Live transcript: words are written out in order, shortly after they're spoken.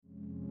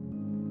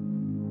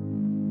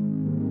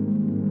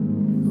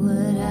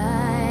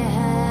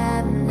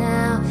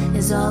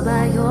is all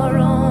by your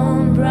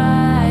own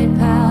bright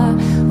power.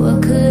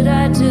 What could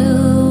I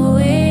do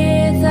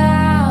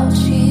without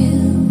you?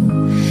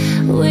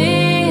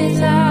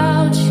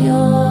 Without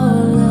your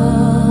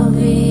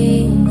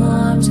loving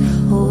arms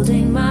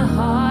holding my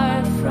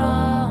heart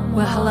from.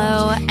 Well,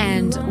 hello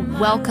and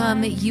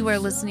welcome. You are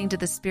listening to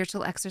the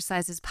Spiritual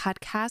Exercises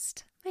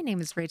podcast. My name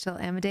is Rachel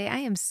Amade. I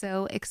am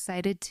so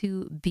excited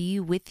to be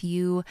with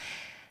you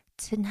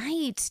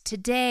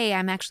today.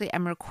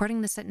 I'm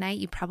recording this at night.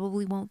 You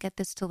probably won't get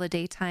this till the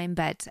daytime,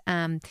 but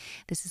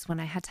this is when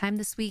I had time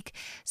this week.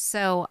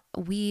 So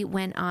we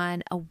went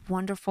on a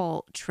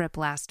wonderful trip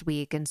last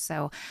week. And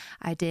so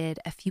I did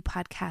a few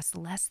podcasts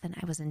less than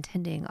I was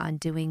intending on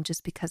doing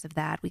just because of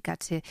that. We got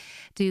to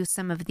do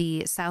some of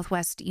the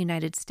Southwest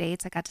United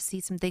States. I got to see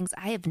some things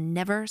I have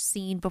never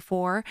seen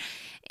before.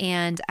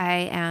 And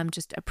I am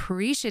just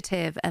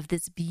appreciative of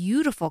this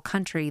beautiful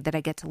country that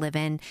I get to live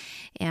in,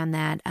 and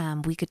that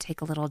we could take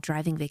a little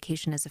driving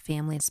vacation as a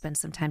family and spend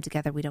some time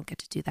together. We don't get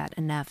to do that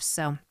enough.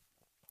 So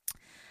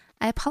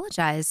I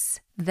apologize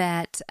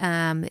that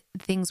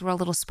things were a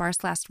little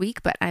sparse last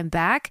week, but I'm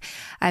back.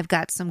 I've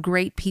got some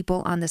great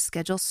people on the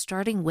schedule,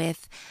 starting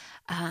with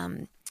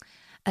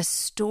a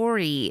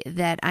story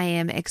that I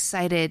am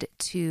excited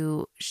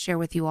to share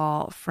with you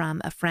all from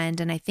a friend.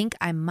 And I think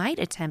I might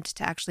attempt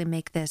to actually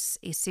make this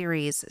a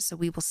series. So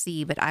we will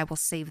see, but I will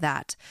save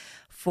that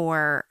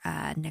for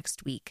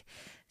next week.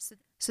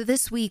 So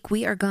this week,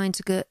 we are going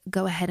to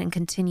go ahead and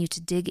continue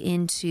to dig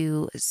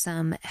into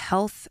some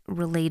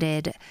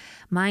health-related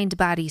mind,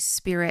 body,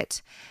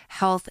 spirit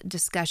health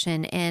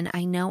discussion. And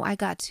I know I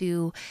got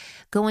to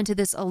go into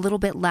this a little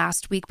bit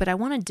last week, but I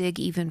want to dig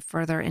even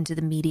further into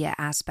the media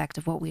aspect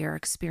of what we are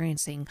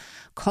experiencing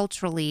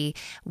culturally,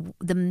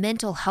 the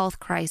mental health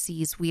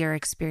crises we are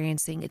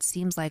experiencing. It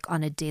seems like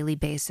on a daily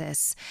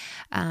basis,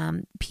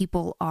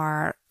 people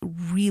are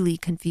really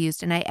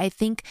confused. And I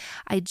think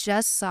I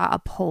just saw a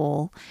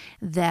poll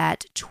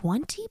that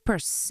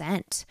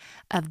 20%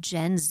 of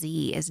Gen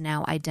Z is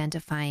now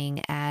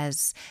identifying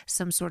as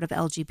some sort of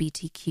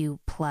LGBTQ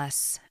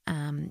plus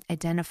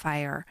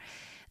identifier.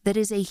 That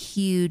is a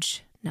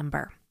huge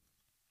number.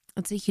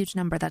 It's a huge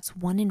number. That's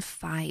 1 in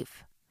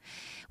 5,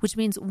 which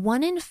means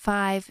 1 in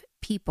 5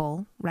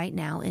 people right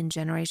now in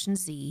Generation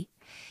Z,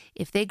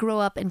 if they grow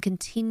up and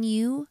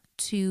continue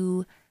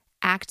to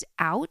act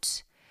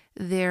out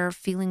their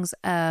feelings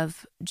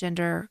of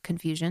gender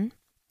confusion,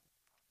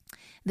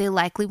 they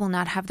likely will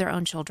not have their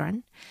own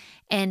children.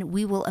 And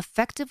we will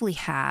effectively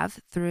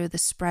have, through the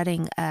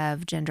spreading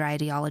of gender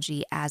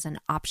ideology as an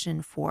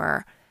option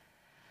for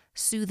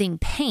soothing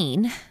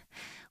pain,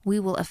 we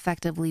will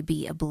effectively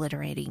be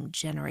obliterating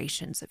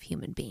generations of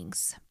human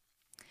beings.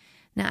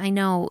 Now, I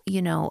know,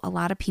 a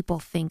lot of people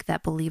think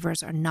that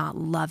believers are not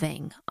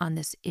loving on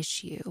this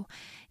issue,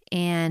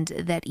 and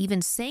that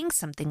even saying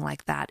something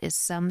like that is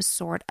some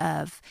sort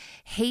of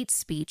hate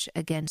speech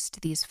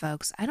against these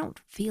folks. I don't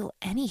feel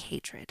any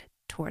hatred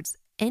towards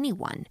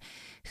anyone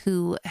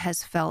who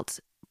has felt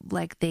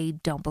like they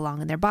don't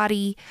belong in their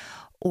body,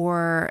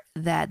 or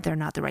that they're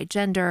not the right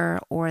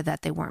gender, or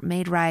that they weren't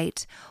made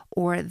right,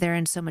 or they're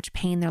in so much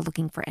pain they're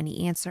looking for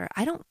any answer.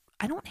 I don't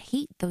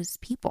hate those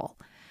people.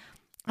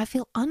 I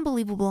feel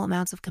unbelievable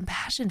amounts of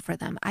compassion for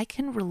them. I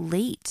can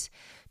relate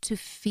to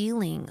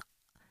feeling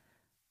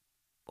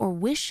or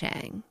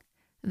wishing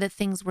that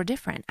things were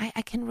different.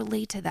 I can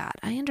relate to that.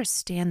 I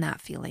understand that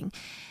feeling.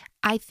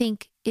 I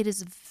think it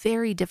is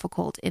very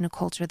difficult in a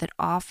culture that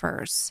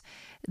offers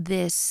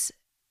this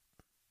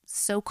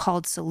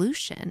so-called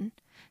solution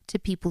to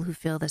people who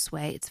feel this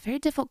way. It's very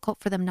difficult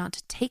for them not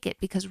to take it,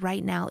 because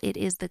right now it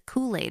is the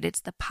Kool-Aid.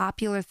 It's the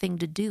popular thing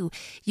to do.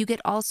 You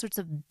get all sorts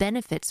of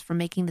benefits from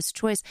making this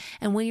choice.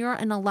 And when you're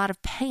in a lot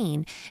of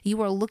pain,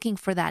 you are looking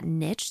for that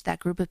niche, that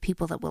group of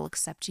people that will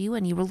accept you,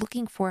 and you are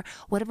looking for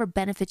whatever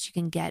benefits you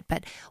can get.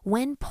 But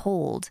when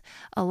polled,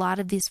 a lot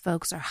of these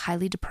folks are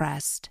highly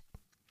depressed,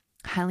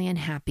 highly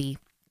unhappy,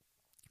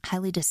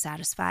 highly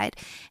dissatisfied.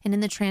 And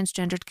in the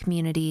transgendered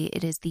community,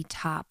 it is the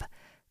top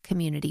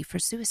community for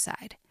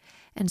suicide.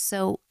 And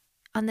so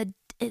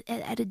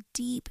at a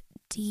deep,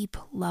 deep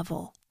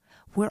level,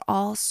 we're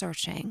all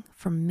searching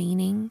for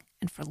meaning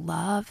and for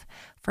love,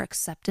 for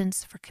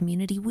acceptance, for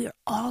community. We're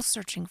all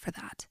searching for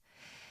that.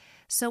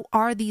 So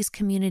are these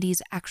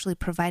communities actually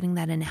providing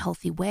that in a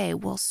healthy way?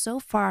 Well, so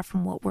far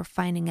from what we're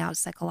finding out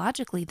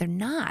psychologically, they're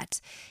not.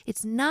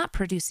 It's not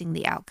producing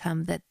the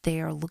outcome that they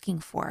are looking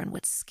for. And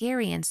what's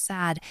scary and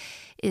sad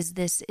is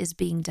this is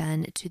being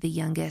done to the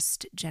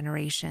youngest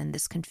generation.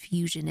 This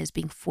confusion is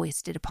being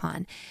foisted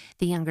upon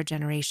the younger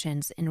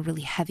generations in a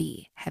really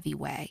heavy, heavy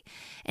way.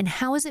 And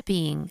how is it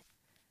being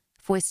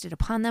foisted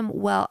upon them?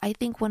 Well, I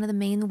think one of the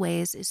main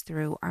ways is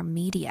through our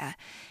media.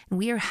 And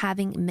we are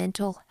having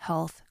mental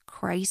health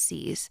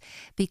crises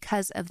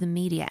because of the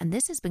media. And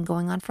this has been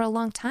going on for a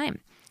long time.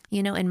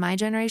 In my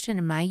generation,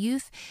 in my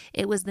youth,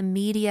 it was the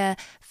media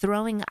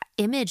throwing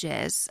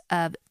images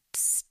of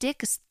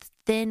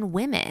stick-thin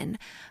women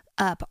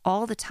up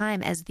all the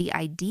time as the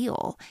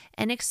ideal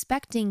and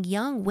expecting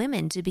young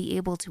women to be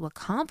able to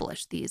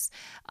accomplish these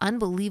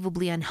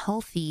unbelievably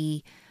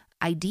unhealthy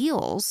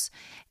ideals.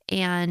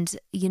 And,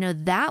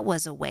 that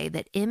was a way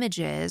that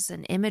images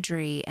and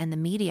imagery and the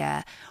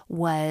media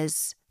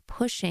was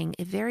pushing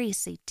a very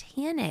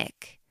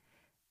satanic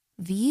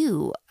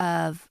view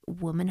of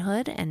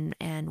womanhood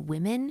and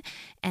women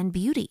and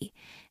beauty,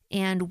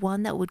 and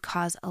one that would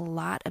cause a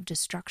lot of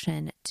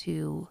destruction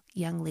to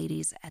young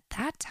ladies at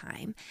that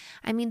time.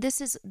 I mean, this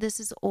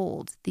is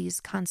old. These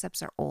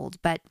concepts are old,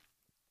 but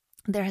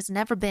there has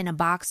never been a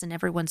box in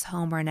everyone's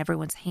home or in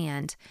everyone's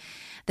hand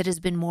that has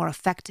been more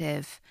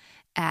effective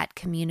at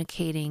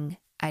communicating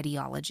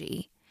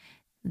ideology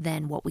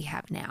than what we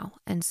have now.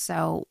 And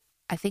so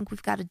I think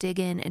we've got to dig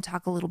in and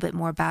talk a little bit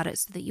more about it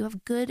so that you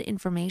have good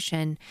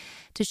information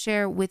to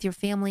share with your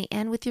family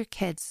and with your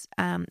kids.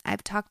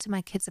 I've talked to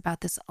my kids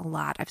about this a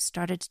lot. I've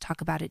started to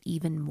talk about it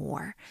even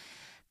more.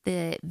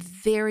 The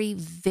very,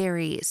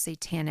 very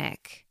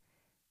satanic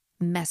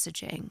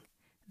messaging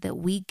that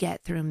we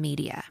get through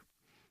media.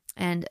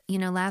 And,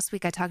 last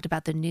week I talked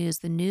about the news.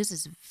 The news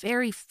is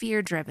very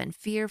fear-driven.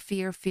 Fear,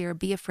 fear, fear.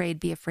 Be afraid,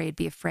 be afraid,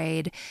 be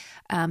afraid.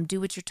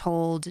 Do what you're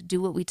told.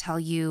 Do what we tell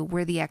you.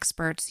 We're the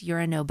experts. You're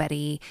a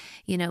nobody.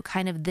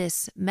 Kind of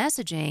this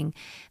messaging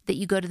that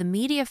you go to the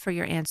media for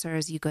your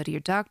answers. You go to your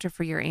doctor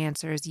for your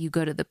answers. You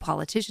go to the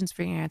politicians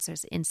for your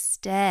answers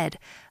instead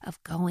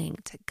of going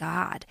to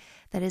God.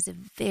 That is a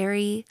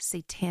very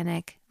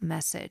satanic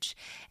message,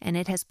 and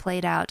it has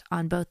played out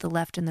on both the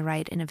left and the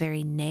right in a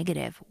very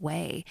negative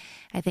way.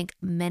 I think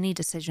many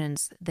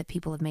decisions that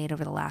people have made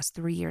over the last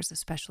 3 years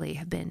especially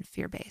have been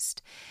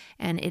fear-based,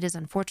 and it is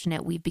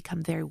unfortunate we've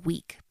become very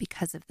weak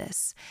because of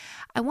this.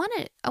 I want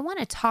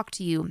to talk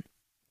to you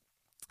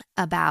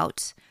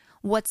about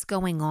what's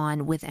going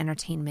on with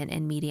entertainment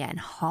and media and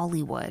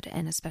Hollywood,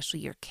 and especially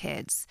your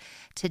kids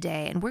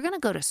today. And we're going to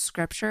go to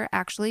scripture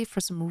actually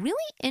for some really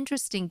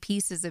interesting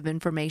pieces of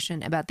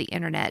information about the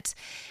internet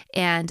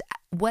and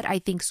what I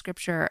think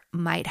scripture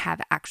might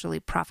have actually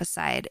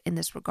prophesied in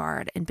this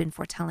regard and been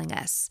foretelling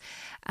us.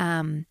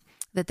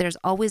 That there's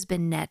always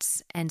been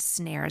nets and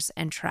snares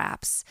and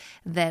traps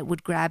that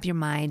would grab your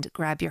mind,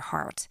 grab your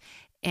heart,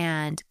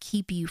 and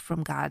keep you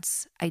from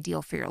God's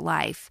ideal for your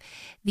life.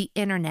 The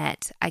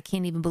internet, I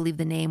can't even believe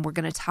the name. We're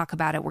going to talk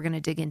about it. We're going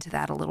to dig into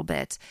that a little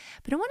bit.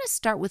 But I want to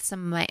start with some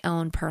of my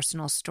own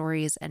personal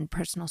stories and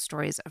personal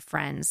stories of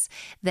friends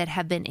that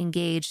have been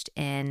engaged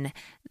in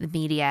the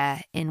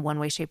media in one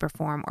way, shape, or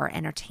form, or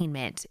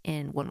entertainment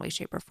in one way,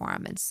 shape, or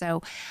form. And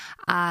so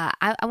I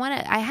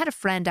had a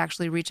friend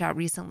actually reach out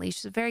recently.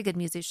 She's a very good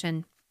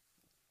musician.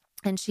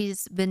 And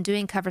she's been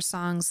doing cover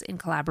songs in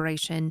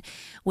collaboration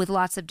with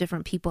lots of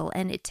different people.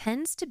 And it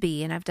tends to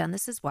be, and I've done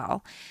this as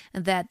well,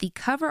 that the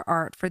cover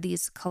art for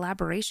these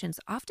collaborations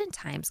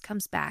oftentimes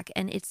comes back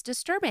and it's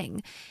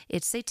disturbing.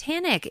 It's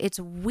satanic. It's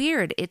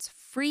weird. It's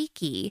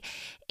freaky.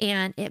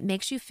 And it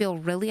makes you feel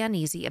really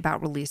uneasy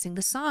about releasing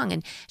the song.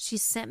 And she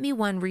sent me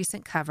one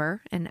recent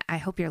cover, and I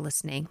hope you're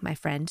listening, my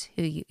friend,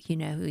 who you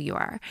know who you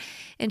are.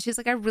 And she's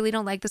like, I really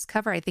don't like this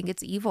cover. I think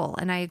it's evil.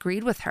 And I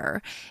agreed with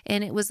her.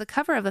 And it was a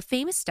cover of a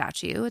famous statue.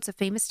 It's a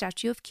famous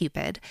statue of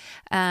Cupid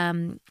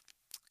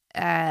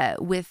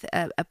with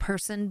a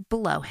person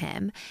below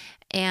him.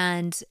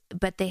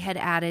 But they had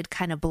added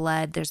kind of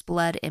blood. There's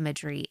blood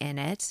imagery in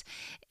it.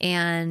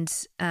 And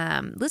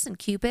listen,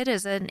 Cupid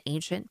is an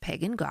ancient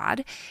pagan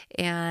god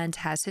and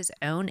has his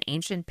own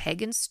ancient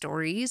pagan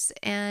stories.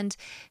 And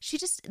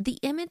the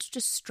image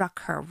just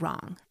struck her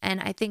wrong. And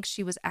I think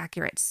she was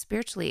accurate.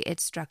 Spiritually, it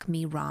struck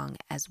me wrong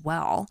as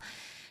well.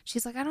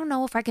 She's like, I don't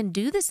know if I can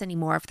do this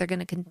anymore if they're going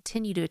to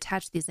continue to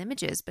attach these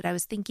images. But I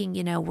was thinking,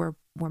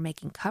 we're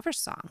making cover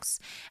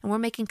songs, and we're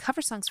making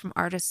cover songs from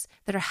artists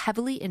that are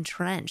heavily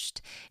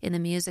entrenched in the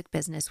music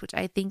business, which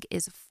I think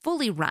is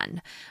fully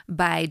run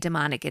by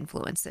demonic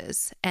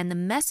influences. And the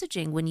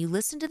messaging, when you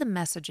listen to the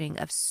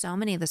messaging of so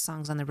many of the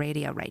songs on the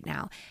radio right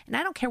now, and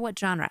I don't care what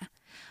genre,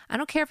 I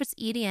don't care if it's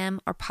EDM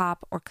or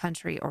pop or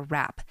country or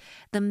rap,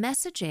 the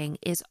messaging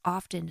is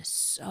often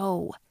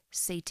so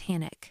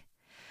satanic.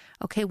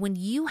 Okay, when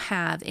you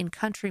have in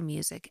country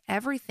music,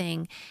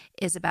 everything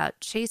is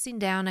about chasing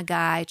down a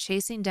guy,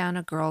 chasing down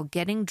a girl,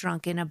 getting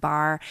drunk in a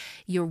bar,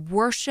 your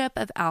worship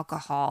of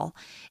alcohol.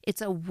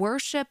 It's a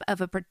worship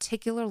of a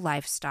particular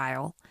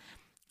lifestyle.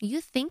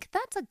 You think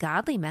that's a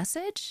godly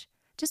message?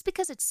 Just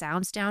because it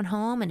sounds down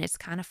home and it's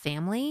kind of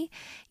family?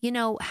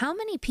 How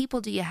many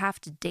people do you have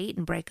to date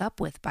and break up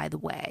with, by the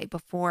way,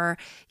 before,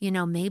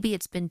 maybe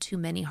it's been too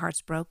many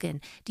hearts broken?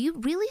 Do you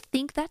really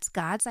think that's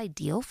God's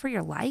ideal for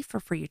your life or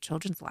for your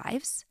children's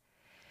lives?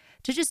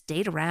 To just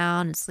date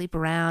around and sleep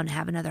around,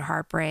 have another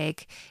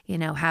heartbreak,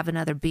 have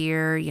another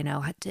beer,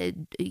 to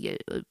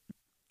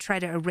try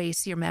to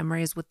erase your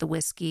memories with the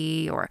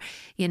whiskey or,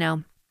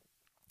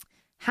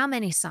 how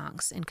many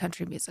songs in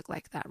country music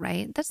like that,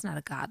 right? That's not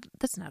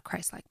a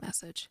Christ-like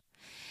message.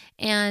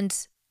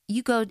 And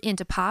you go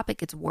into pop, it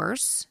gets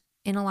worse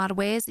in a lot of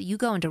ways. You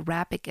go into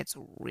rap, it gets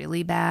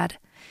really bad.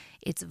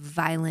 It's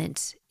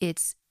violent.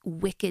 It's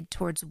wicked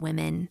towards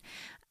women.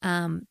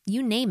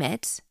 you name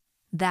it,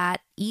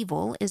 that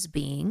evil is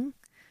being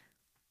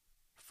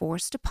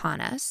forced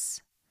upon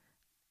us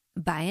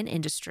by an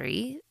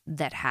industry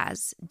that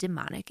has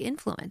demonic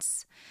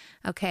influence.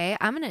 Okay,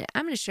 I'm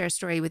gonna share a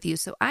story with you.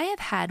 So I have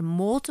had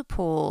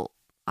multiple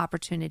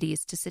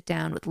opportunities to sit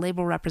down with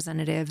label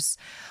representatives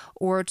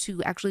or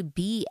to actually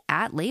be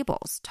at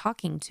labels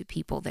talking to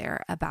people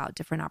there about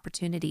different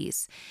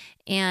opportunities.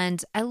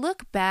 And I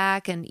look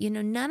back and,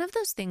 none of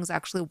those things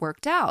actually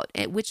worked out,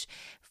 which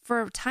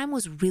for a time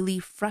was really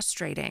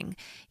frustrating.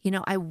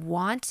 I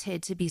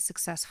wanted to be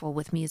successful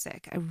with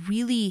music. I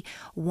really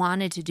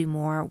wanted to do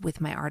more with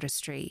my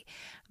artistry,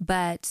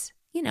 but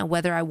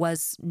whether I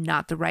was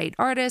not the right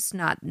artist,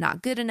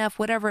 not good enough,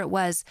 whatever it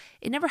was,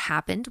 it never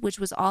happened, which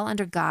was all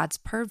under God's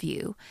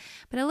purview.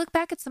 But I look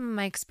back at some of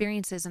my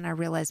experiences and I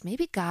realized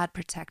maybe God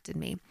protected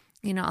me.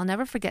 I'll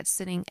never forget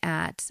sitting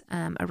at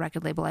a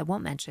record label, I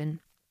won't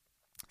mention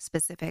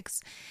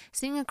specifics,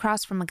 sitting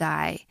across from a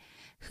guy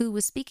who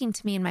was speaking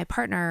to me, and my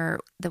partner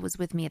that was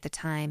with me at the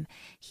time,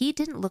 he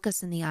didn't look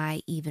us in the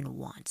eye even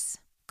once.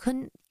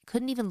 Couldn't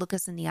even look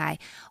us in the eye.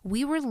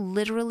 We were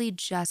literally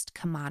just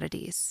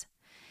commodities.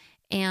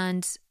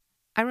 And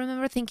I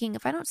remember thinking,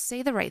 if I don't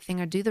say the right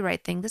thing or do the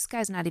right thing, this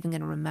guy's not even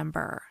going to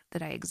remember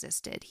that I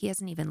existed. He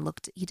doesn't even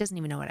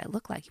know what I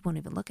look like. He won't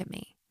even look at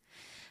me.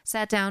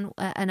 Sat down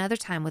another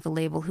time with a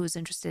label who was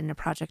interested in a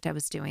project I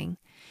was doing.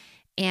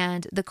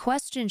 And the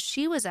questions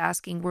she was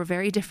asking were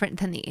very different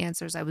than the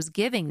answers I was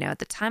giving. Now, at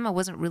the time, I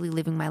wasn't really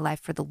living my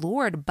life for the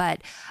Lord,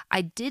 but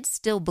I did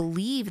still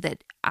believe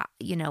that,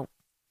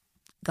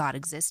 God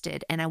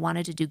existed and I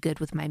wanted to do good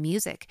with my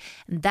music.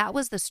 And that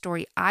was the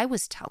story I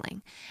was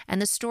telling.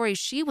 And the story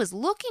she was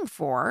looking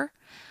for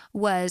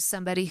was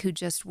somebody who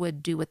just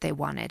would do what they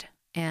wanted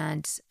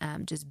and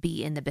just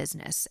be in the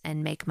business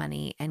and make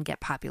money and get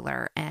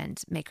popular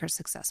and make her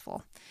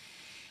successful.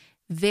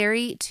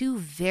 Two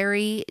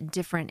very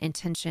different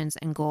intentions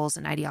and goals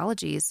and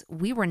ideologies.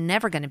 We were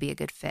never going to be a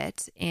good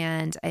fit.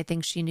 And I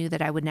think she knew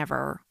that I would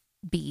never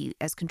be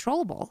as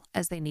controllable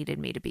as they needed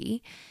me to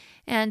be.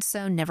 And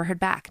so never heard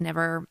back,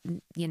 never,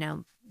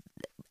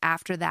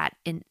 after that,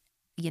 in,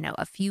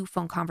 a few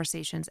phone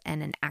conversations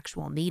and an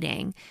actual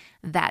meeting,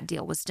 that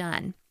deal was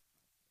done.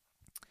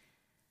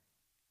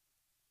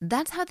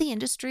 That's how the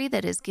industry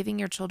that is giving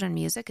your children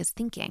music is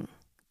thinking,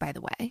 by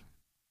the way.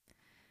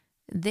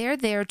 They're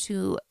there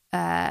to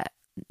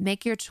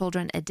make your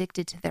children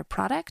addicted to their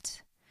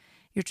product.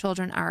 Your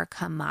children are a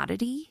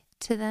commodity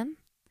to them.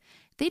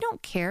 They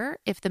don't care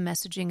if the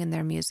messaging in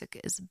their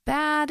music is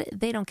bad.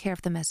 They don't care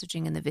if the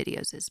messaging in the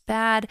videos is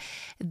bad.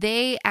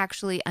 They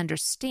actually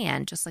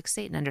understand, just like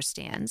Satan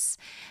understands,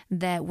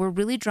 that we're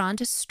really drawn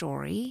to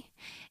story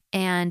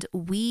and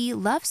we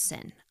love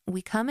sin.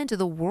 We come into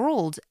the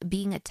world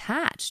being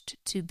attached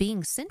to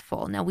being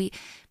sinful. Now, we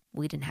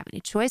didn't have any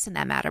choice in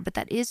that matter, but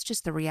that is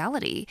just the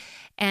reality.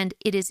 And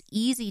it is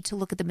easy to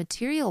look at the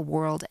material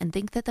world and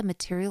think that the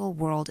material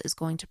world is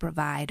going to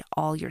provide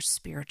all your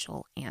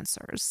spiritual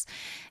answers.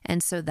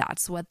 And so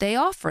that's what they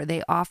offer.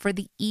 They offer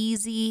the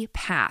easy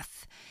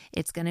path.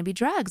 It's going to be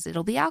drugs.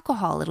 It'll be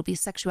alcohol. It'll be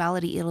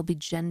sexuality. It'll be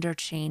gender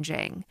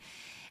changing.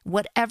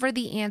 Whatever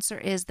the answer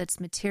is that's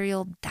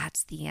material,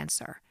 that's the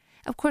answer.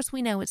 Of course,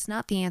 we know it's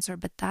not the answer,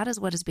 but that is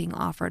what is being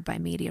offered by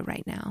media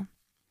right now.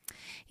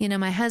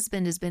 My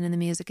husband has been in the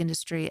music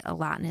industry a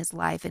lot in his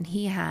life, and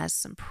he has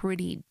some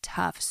pretty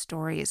tough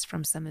stories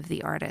from some of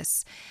the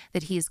artists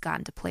that he's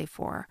gotten to play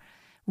for.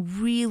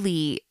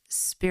 Really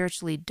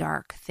spiritually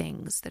dark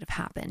things that have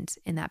happened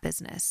in that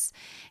business.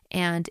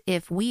 And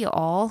if we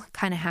all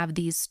kind of have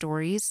these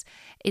stories,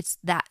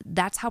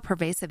 that's how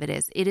pervasive it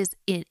is. It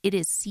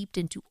is seeped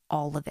into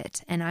all of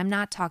it. And I'm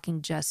not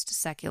talking just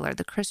secular.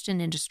 The Christian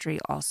industry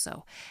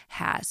also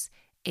has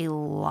a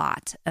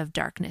lot of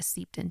darkness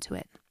seeped into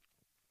it.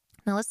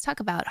 Now let's talk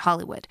about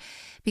Hollywood,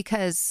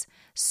 because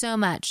so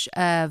much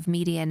of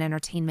media and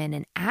entertainment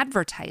and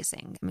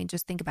advertising,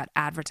 just think about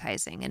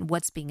advertising and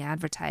what's being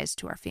advertised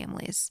to our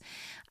families.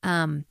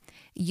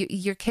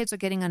 Your kids are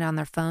getting it on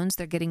their phones.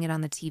 They're getting it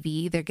on the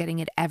TV. They're getting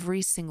it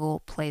every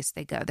single place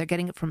they go. They're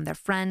getting it from their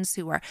friends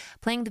who are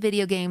playing the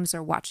video games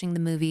or watching the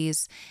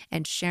movies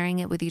and sharing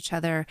it with each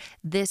other.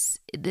 It's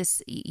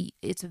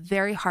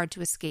very hard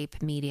to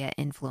escape media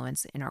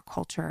influence in our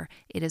culture.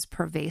 It is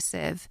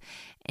pervasive.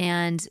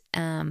 And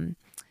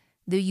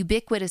the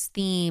ubiquitous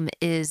theme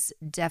is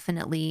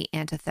definitely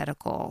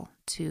antithetical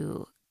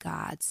to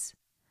God's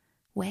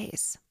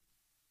ways.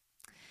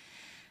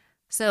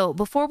 So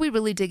before we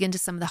really dig into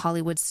some of the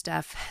Hollywood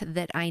stuff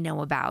that I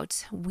know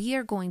about, we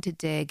are going to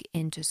dig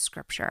into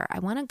scripture. I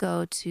want to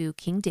go to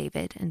King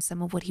David and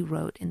some of what he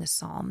wrote in the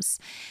Psalms.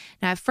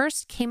 Now, I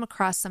first came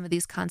across some of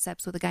these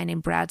concepts with a guy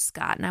named Brad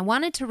Scott, and I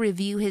wanted to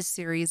review his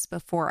series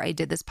before I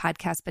did this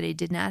podcast, but I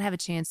did not have a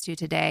chance to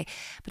today.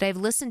 But I've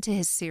listened to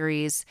his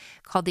series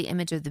called The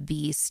Image of the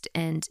Beast,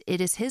 and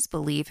it was his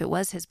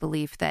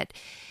belief that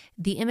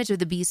the image of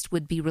the beast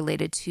would be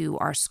related to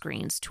our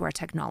screens, to our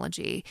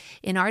technology.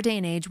 In our day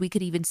and age, we could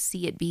could even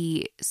see it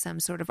be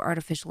some sort of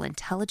artificial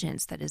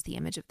intelligence that is the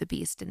image of the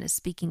beast and is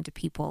speaking to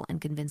people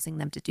and convincing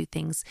them to do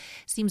things.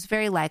 Seems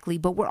very likely,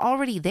 but we're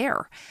already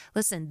there.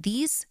 Listen,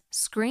 these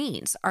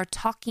screens are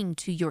talking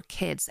to your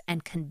kids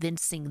and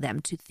convincing them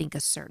to think a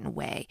certain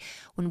way.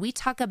 When we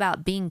talk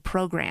about being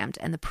programmed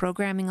and the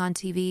programming on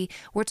TV,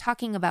 we're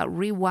talking about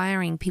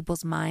rewiring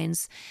people's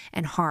minds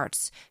and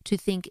hearts to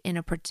think in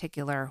a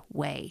particular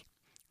way.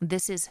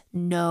 This is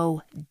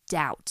no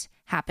doubt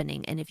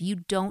happening. And if you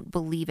don't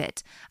believe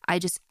it, I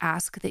just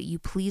ask that you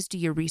please do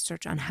your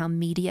research on how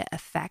media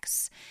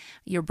affects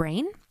your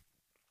brain,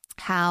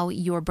 how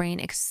your brain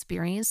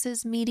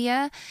experiences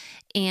media,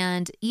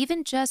 and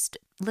even just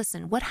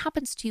listen, what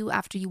happens to you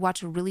after you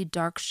watch a really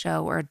dark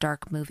show or a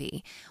dark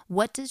movie?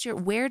 Where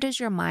does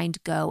your mind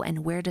go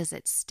and where does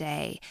it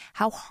stay?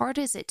 How hard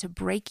is it to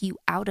break you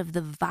out of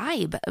the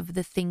vibe of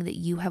the thing that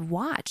you have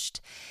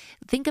watched?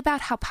 Think about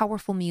how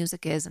powerful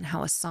music is and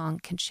how a song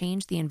can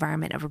change the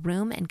environment of a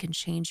room and can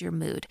change your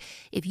mood.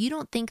 If you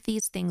don't think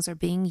these things are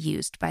being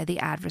used by the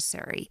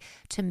adversary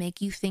to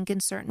make you think in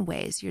certain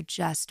ways, you're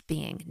just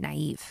being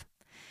naive.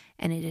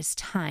 And it is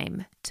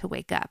time to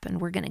wake up.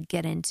 And we're going to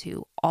get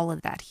into all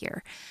of that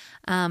here.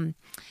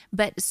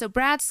 So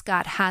Brad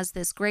Scott has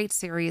this great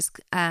series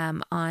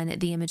on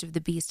the image of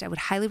the beast. I would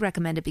highly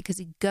recommend it because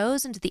he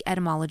goes into the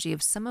etymology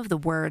of some of the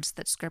words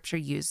that scripture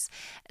use,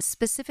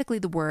 specifically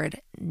the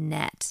word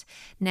net.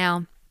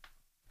 Now,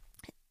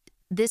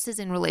 this is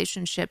in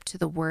relationship to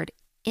the word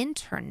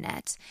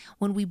internet.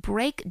 When we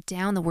break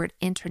down the word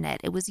internet,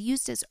 it was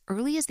used as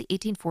early as the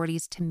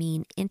 1840s to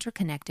mean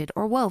interconnected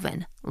or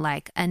woven,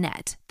 like a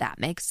net. That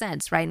makes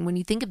sense, right? And when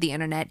you think of the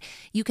internet,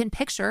 you can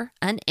picture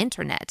an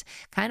internet,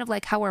 kind of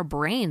like how our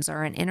brains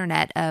are an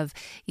internet of,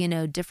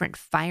 different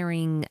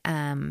firing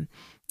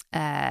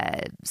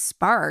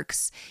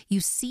sparks. You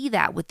see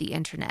that with the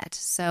internet.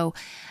 So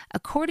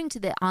according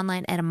to the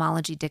Online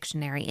Etymology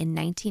Dictionary in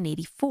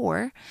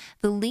 1984,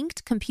 the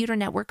linked computer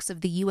networks of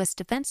the U.S.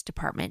 Defense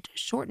Department,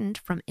 shortened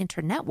from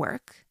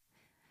internetwork,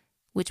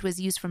 which was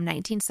used from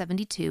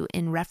 1972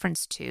 in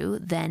reference to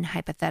then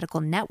hypothetical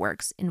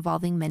networks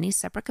involving many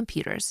separate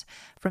computers,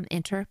 from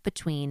inter,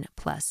 between,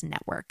 plus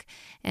network.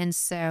 And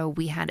so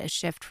we had a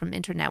shift from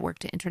internetwork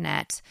to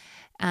internet.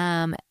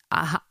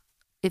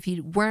 If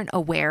you weren't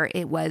aware,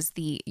 it was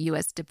the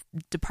U.S.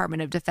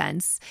 Department of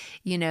Defense,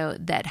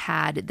 that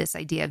had this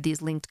idea of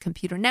these linked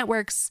computer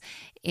networks.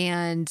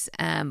 And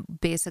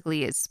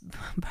basically, it's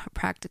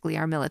practically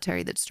our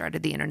military that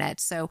started the internet.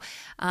 So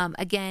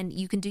again,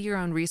 you can do your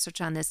own research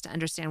on this to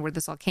understand where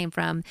this all came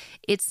from.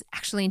 It's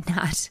actually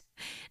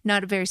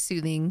not a very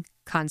soothing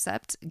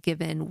concept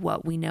given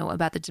what we know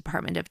about the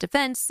Department of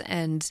Defense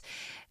and,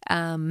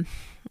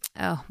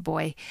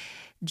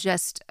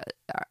 just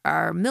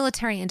our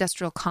military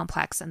industrial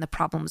complex and the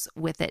problems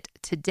with it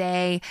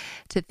today,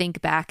 to think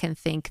back and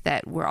think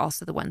that we're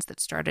also the ones that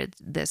started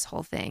this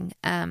whole thing.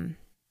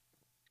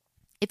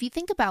 If you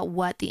think about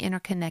what the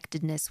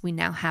interconnectedness we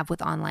now have with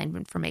online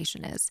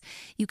information is,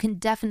 you can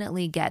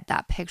definitely get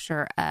that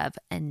picture of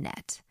a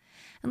net.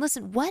 And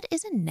listen, what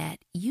is a net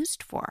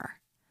used for?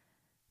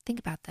 Think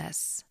about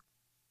this.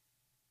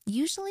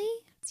 Usually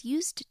it's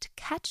used to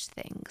catch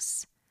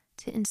things,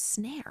 to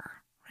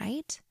ensnare,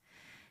 right?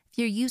 If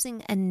you're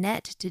using a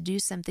net to do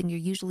something, you're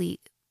usually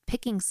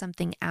picking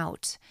something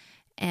out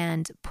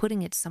and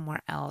putting it somewhere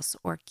else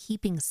or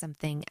keeping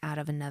something out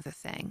of another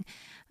thing.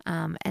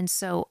 And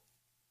so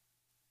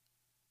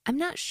I'm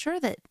not sure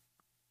that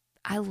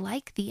I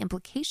like the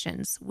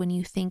implications when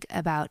you think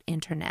about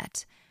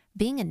internet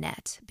being a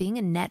net, being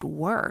a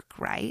network,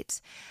 right?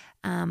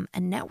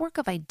 A network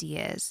of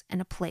ideas and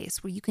a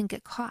place where you can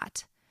get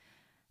caught.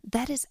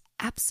 That has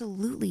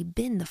absolutely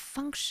been the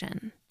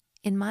function,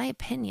 in my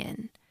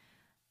opinion,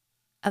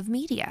 of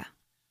media,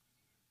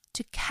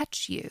 to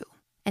catch you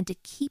and to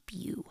keep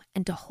you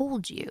and to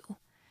hold you.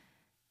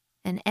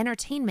 And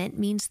entertainment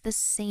means the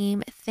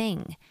same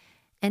thing,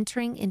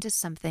 entering into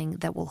something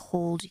that will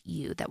hold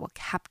you, that will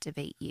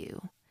captivate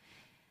you.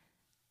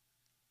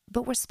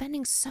 But we're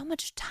spending so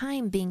much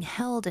time being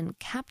held and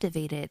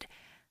captivated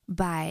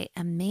by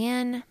a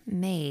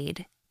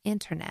man-made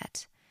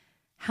internet.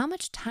 How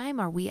much time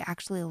are we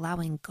actually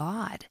allowing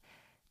God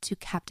to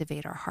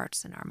captivate our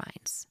hearts and our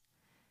minds?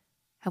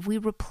 Have we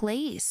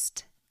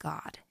replaced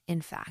God,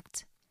 in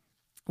fact,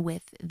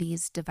 with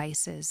these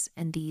devices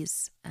and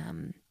these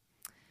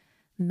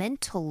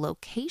mental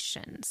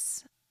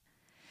locations?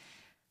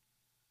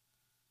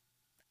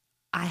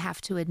 I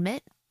have to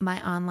admit,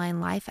 my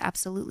online life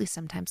absolutely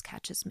sometimes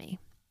catches me.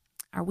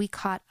 Are we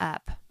caught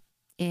up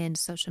in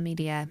social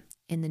media,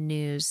 in the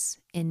news,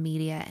 in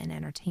media and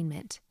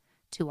entertainment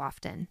too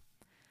often?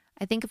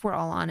 I think if we're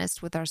all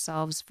honest with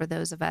ourselves, for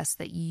those of us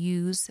that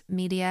use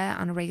media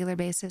on a regular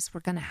basis, we're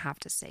going to have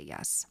to say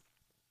yes.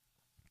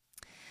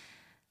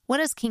 What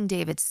does King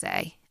David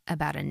say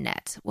about a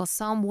net? Well,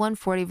 Psalm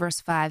 140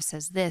 verse 5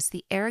 says this: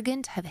 "The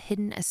arrogant have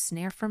hidden a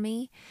snare for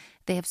me.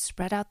 They have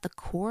spread out the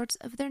cords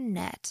of their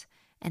net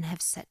and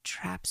have set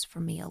traps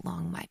for me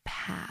along my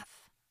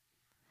path."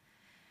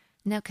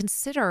 Now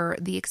consider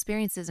the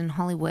experiences in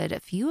Hollywood, a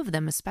few of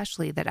them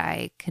especially that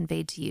I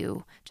conveyed to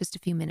you just a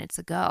few minutes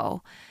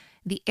ago.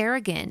 The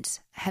arrogant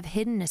have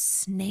hidden a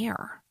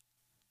snare,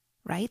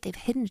 right? They've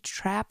hidden a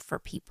trap for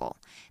people.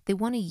 They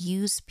want to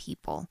use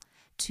people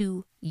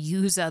to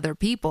use other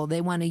people.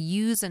 They want to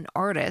use an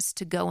artist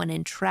to go and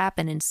entrap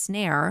and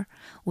ensnare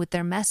with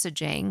their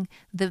messaging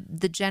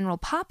the general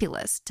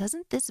populace.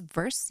 Doesn't this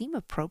verse seem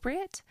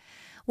appropriate?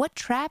 What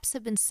traps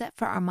have been set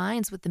for our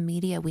minds with the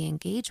media we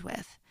engage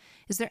with?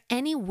 Is there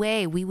any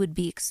way we would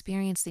be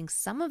experiencing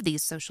some of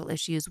these social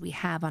issues we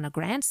have on a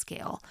grand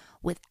scale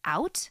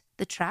without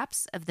the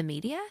traps of the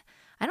media?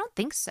 I don't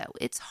think so.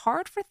 It's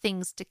hard for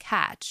things to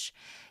catch,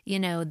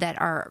 that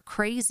are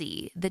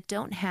crazy, that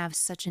don't have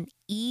such an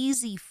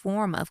easy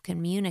form of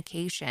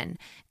communication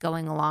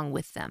going along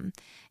with them.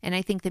 And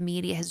I think the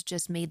media has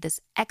just made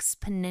this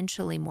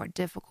exponentially more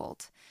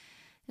difficult.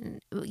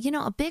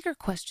 A bigger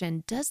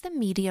question, does the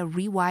media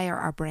rewire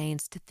our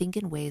brains to think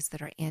in ways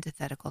that are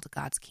antithetical to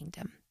God's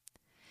kingdom?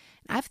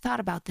 I've thought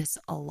about this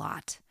a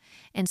lot.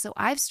 And so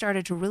I've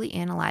started to really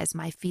analyze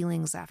my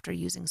feelings after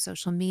using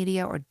social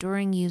media or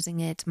during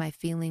using it, my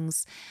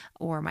feelings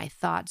or my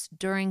thoughts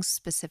during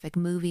specific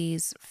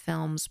movies,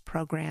 films,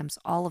 programs,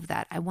 all of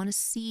that. I want to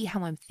see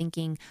how I'm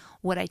thinking,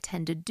 what I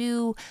tend to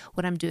do,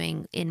 what I'm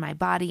doing in my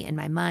body, in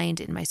my mind,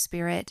 in my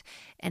spirit.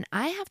 And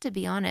I have to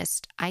be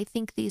honest, I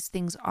think these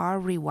things are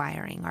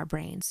rewiring our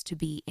brains to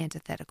be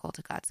antithetical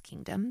to God's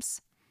kingdom.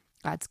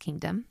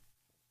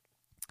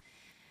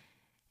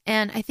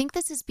 And I think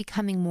this is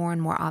becoming more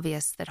and more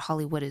obvious that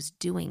Hollywood is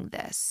doing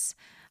this.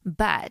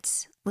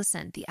 But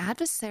listen, the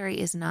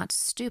adversary is not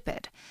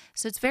stupid.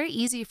 So it's very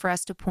easy for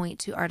us to point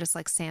to artists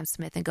like Sam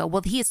Smith and go,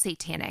 well, he is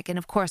satanic. And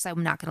of course,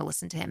 I'm not going to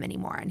listen to him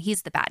anymore. And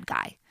he's the bad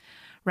guy,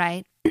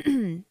 right?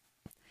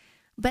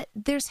 But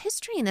there's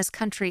history in this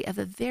country of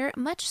a very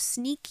much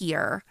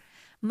sneakier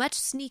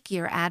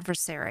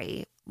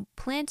adversary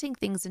planting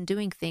things and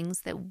doing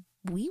things that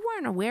we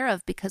weren't aware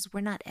of because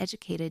we're not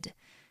educated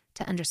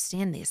to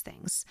understand these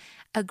things.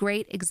 A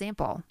great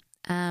example,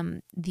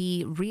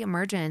 the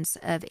reemergence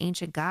of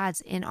ancient gods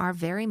in our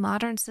very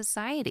modern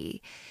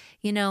society.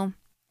 The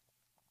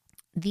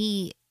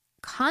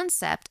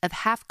concept of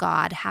half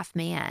God, half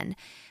man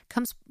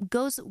has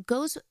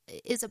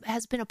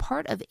been a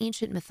part of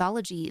ancient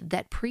mythology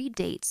that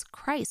predates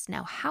Christ.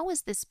 Now, how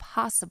is this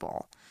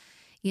possible?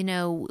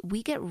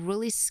 We get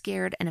really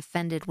scared and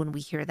offended when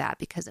we hear that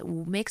because it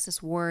makes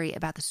us worry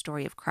about the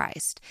story of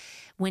Christ.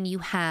 When you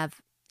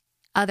have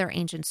other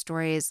ancient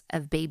stories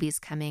of babies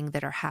coming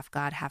that are half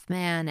God, half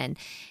man, and,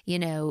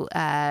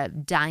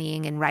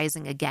 dying and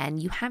rising again.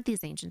 You have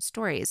these ancient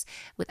stories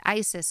with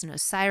Isis and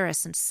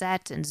Osiris and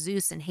Set and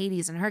Zeus and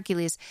Hades and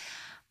Hercules.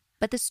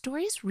 But the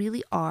stories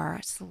really are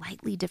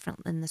slightly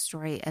different than the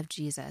story of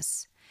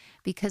Jesus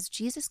because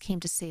Jesus came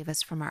to save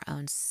us from our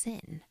own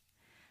sin.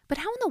 But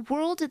how in the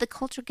world did the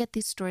culture get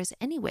these stories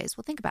anyways?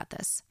 Well, think about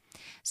this.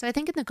 So I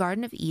think in the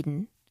Garden of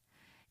Eden,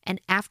 and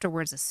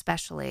afterwards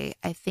especially,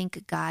 I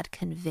think God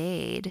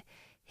conveyed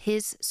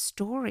his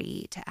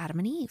story to Adam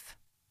and Eve.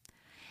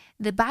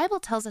 The Bible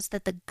tells us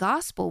that the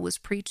gospel was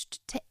preached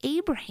to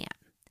Abraham.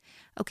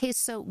 Okay,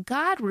 so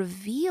God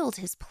revealed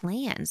his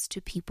plans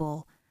to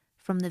people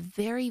from the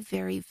very,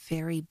 very,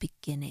 very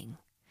beginning.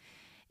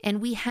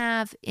 And we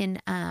have in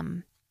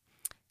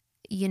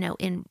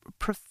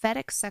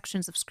prophetic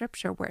sections of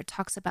scripture where it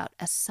talks about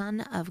a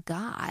son of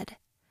God.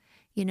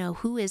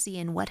 Who is he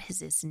and what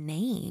is his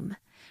name,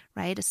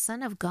 right? A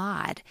son of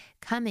God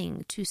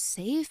coming to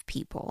save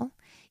people.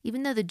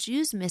 Even though the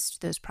Jews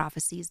missed those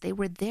prophecies, they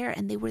were there,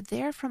 and they were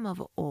there from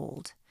of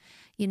old.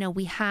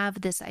 We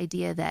have this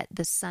idea that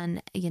the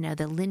son,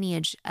 the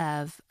lineage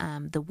of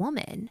the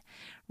woman,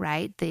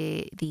 right?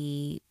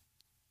 The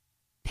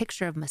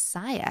picture of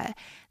Messiah,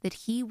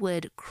 that he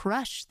would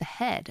crush the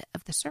head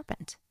of the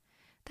serpent.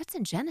 That's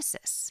in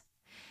Genesis.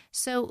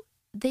 So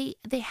they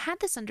had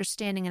this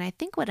understanding, and I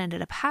think what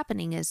ended up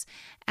happening is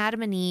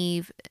Adam and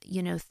Eve,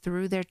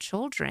 through their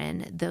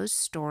children, those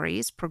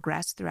stories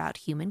progressed throughout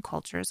human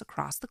cultures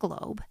across the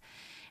globe.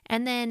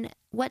 And then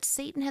what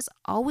Satan has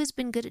always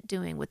been good at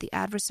doing, what the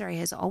adversary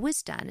has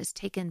always done, is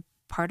taken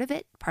part of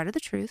the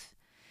truth,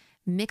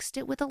 mixed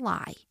it with a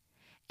lie,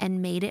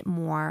 and made it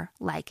more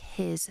like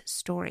his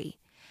story.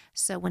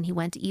 So when he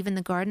went to Eve in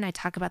the garden, I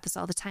talk about this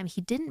all the time,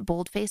 he didn't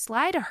bold-faced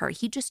lie to her.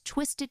 He just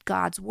twisted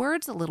God's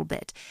words a little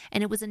bit.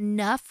 And it was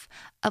enough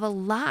of a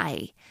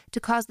lie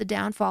to cause the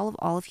downfall of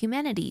all of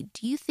humanity.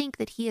 Do you think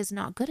that he is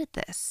not good at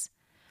this?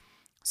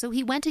 So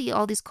he went to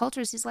all these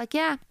cultures. He's like,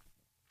 yeah,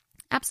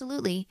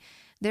 absolutely.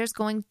 There's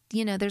going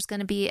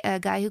to be a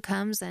guy who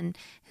comes and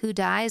who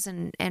dies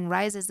and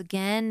rises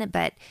again.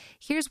 But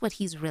here's what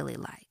he's really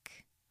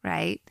like,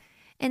 right?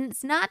 And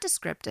it's not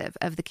descriptive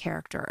of the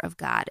character of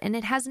God. And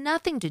it has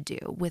nothing to do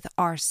with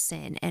our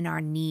sin and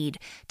our need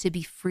to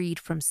be freed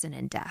from sin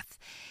and death.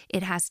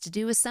 It has to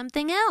do with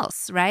something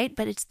else, right?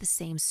 But it's the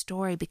same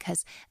story,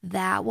 because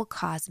that will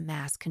cause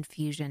mass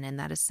confusion. And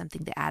that is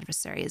something the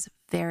adversary is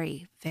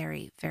very,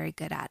 very, very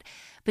good at.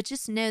 But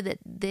just know that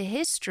the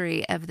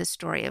history of the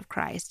story of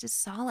Christ is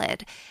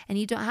solid. And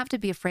you don't have to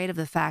be afraid of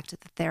the fact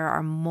that there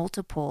are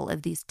multiple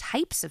of these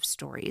types of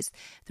stories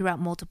throughout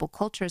multiple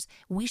cultures.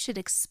 We should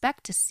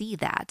expect to see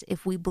that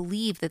if we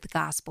believe that the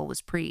gospel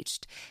was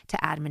preached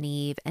to Adam and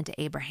Eve and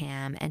to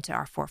Abraham and to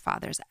our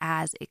forefathers,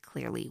 as it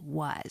clearly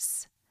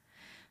was.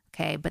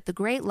 Okay, but the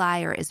great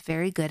liar is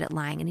very good at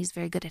lying, and he's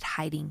very good at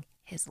hiding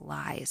his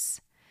lies.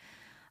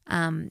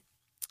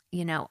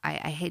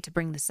 I hate to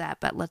bring this up,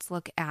 but let's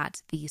look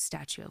at the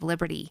Statue of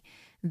Liberty.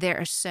 There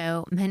are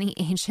so many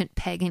ancient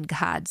pagan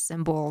god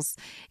symbols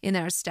in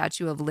our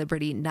Statue of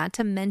Liberty, not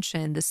to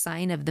mention the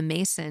sign of the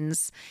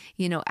Masons,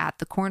 at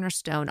the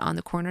cornerstone, on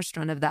the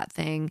cornerstone of that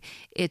thing.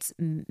 It's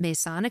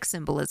Masonic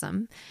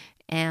symbolism,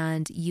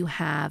 and you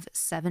have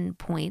 7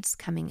 points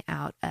coming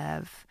out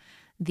of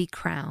the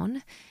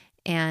crown.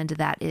 And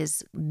that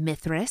is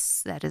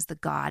Mithras, that is the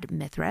god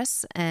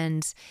Mithras.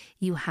 And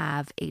you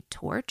have a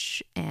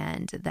torch,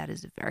 and that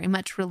is very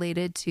much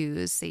related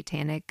to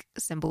satanic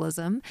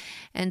symbolism.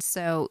 And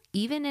so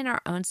even in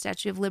our own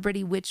Statue of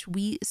Liberty, which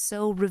we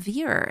so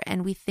revere,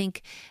 and we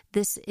think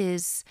this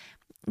is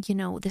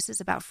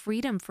about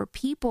freedom for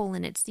people,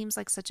 and it seems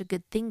like such a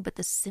good thing, but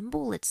the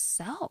symbol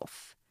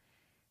itself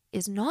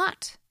is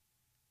not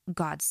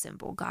God's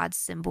symbol. God's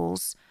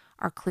symbols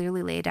are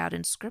clearly laid out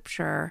in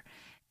Scripture.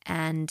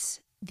 And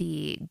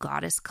the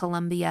goddess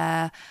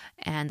Columbia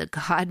and the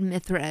god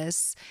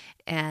Mithras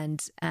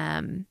and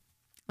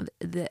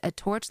a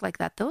torch like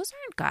that, those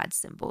aren't God's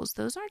symbols.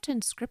 Those aren't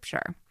in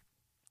Scripture.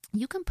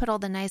 You can put all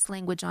the nice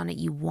language on it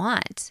you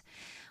want.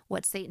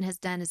 What Satan has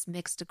done is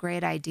mixed a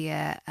great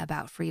idea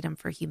about freedom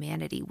for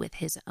humanity with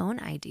his own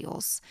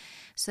ideals,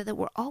 so that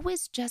we're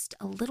always just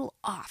a little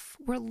off.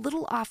 We're a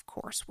little off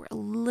course. We're a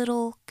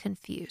little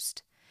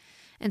confused.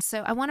 And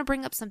so I want to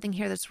bring up something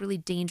here that's really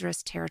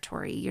dangerous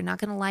territory. You're not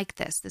going to like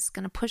this. This is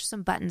going to push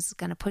some buttons. It's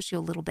going to push you a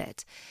little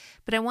bit.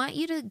 But I want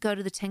you to go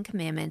to the 10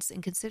 Commandments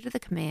and consider the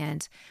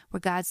command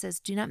where God says,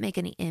 do not make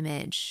any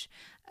image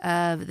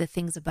of the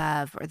things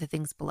above or the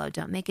things below.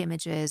 Don't make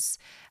images.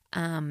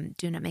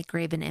 Do not make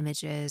graven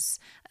images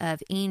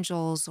of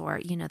angels, or,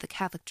 the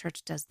Catholic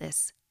Church does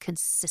this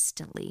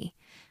consistently,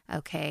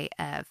 okay,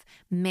 of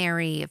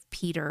Mary, of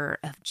Peter,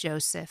 of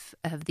Joseph,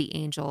 of the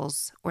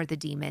angels or the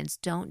demons.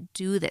 Don't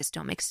do this.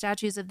 Don't make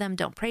statues of them.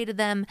 Don't pray to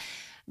them.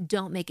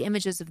 Don't make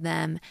images of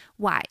them.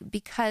 Why?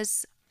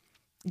 Because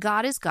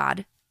God is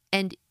God,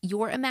 and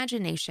your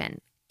imagination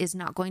is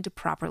not going to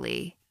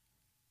properly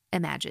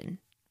imagine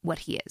what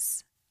he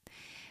is.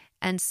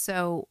 And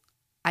so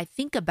I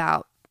think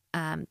about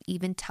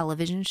even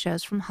television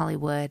shows from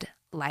Hollywood,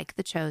 like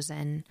The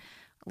Chosen,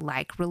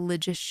 like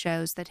religious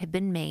shows that have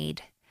been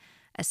made,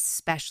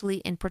 especially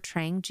in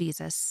portraying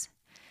Jesus.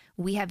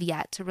 We have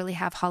yet to really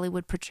have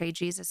Hollywood portray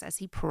Jesus as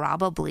he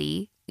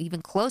probably,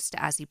 even close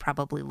to as he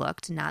probably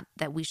looked. Not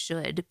that we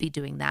should be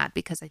doing that,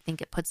 because I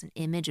think it puts an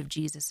image of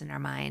Jesus in our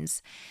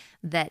minds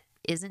that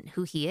isn't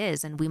who he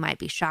is. And we might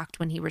be shocked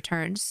when he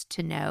returns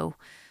to know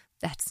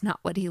that's not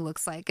what he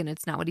looks like, and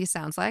it's not what he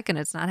sounds like, and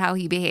it's not how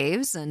he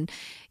behaves. And,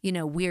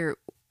 we're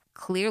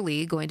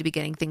clearly going to be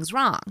getting things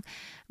wrong.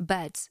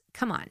 But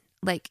come on,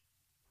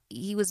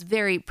 he was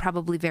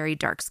probably very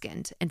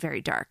dark-skinned and very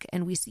dark.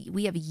 And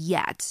we have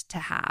yet to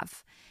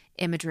have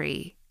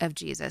imagery of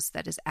Jesus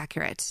that is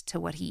accurate to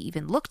what he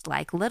even looked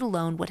like, let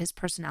alone what his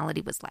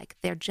personality was like.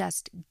 They're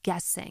just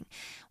guessing.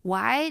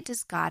 Why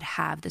does God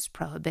have this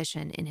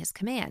prohibition in his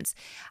commands?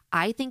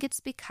 I think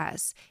it's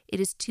because it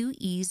is too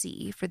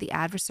easy for the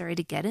adversary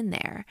to get in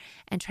there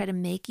and try to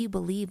make you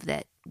believe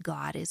that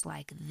God is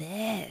like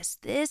this.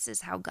 This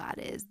is how God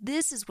is.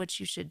 This is what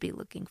you should be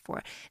looking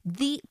for.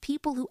 The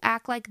people who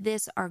act like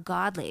this are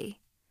godly.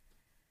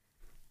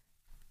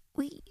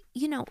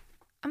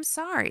 I'm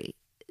sorry.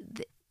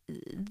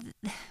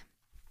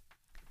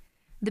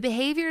 The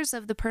behaviors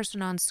of the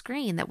person on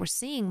screen that we're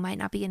seeing might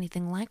not be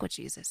anything like what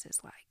Jesus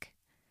is like.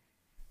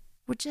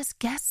 We're just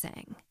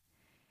guessing.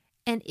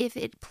 And if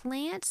it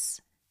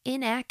plants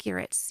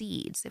inaccurate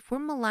seeds, if we're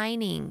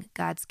maligning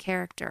God's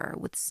character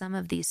with some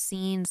of these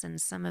scenes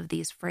and some of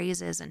these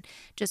phrases and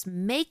just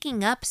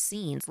making up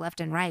scenes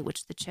left and right,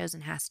 which The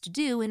Chosen has to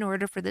do in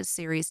order for this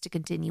series to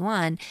continue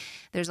on,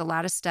 there's a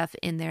lot of stuff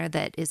in there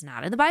that is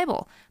not in the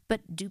Bible.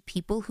 But do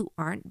people who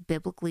aren't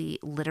biblically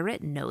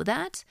literate know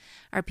that?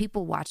 Are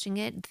people watching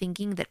it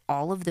thinking that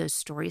all of those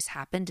stories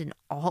happened and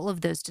all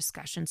of those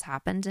discussions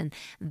happened and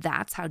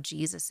that's how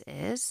Jesus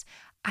is?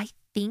 I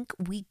think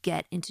we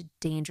get into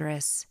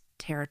dangerous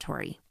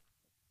territory.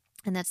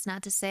 And that's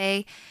not to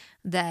say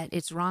that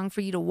it's wrong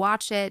for you to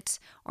watch it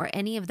or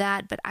any of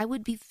that, but I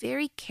would be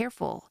very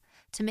careful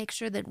to make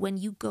sure that when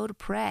you go to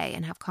pray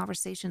and have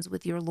conversations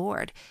with your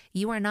Lord,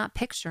 you are not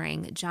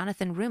picturing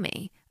Jonathan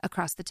Rumi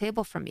across the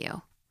table from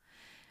you.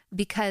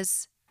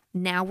 Because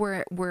Now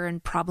we're in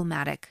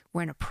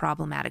a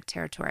problematic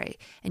territory,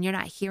 and you're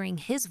not hearing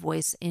his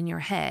voice in your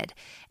head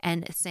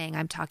and saying,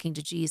 I'm talking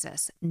to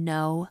Jesus.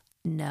 No,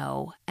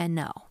 no, and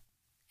no,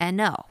 and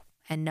no,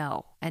 and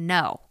no, and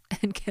no.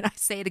 And can I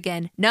say it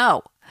again?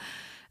 No.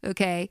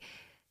 Okay.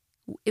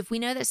 If we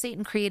know that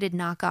Satan created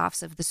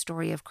knockoffs of the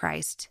story of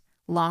Christ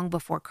long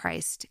before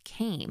Christ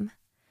came,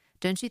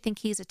 don't you think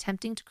he's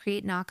attempting to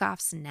create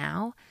knockoffs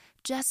now?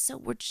 Just so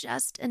we're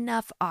just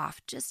enough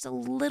off, just a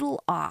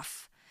little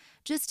off.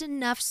 Just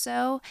enough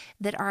so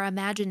that our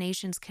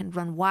imaginations can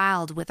run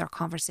wild with our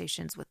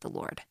conversations with the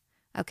Lord,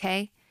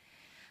 okay?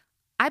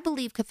 I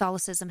believe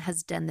Catholicism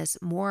has done this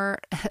more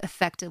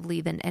effectively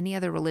than any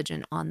other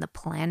religion on the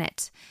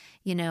planet,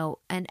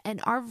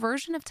 and our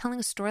version of telling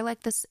a story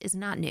like this is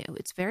not new.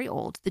 It's very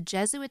old. The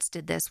Jesuits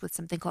did this with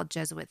something called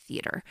Jesuit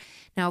theater.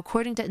 Now,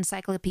 according to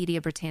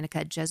Encyclopedia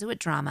Britannica, Jesuit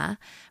drama,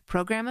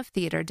 program of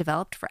theater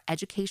developed for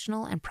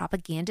educational and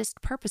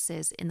propagandist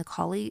purposes in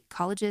the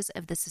colleges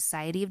of the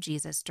Society of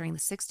Jesus during the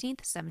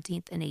 16th,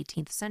 17th, and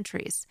 18th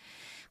centuries.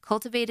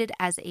 Cultivated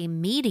as a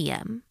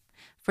medium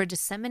for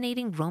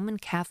disseminating Roman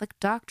Catholic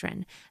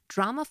doctrine,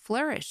 drama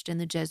flourished in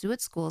the Jesuit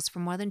schools for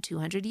more than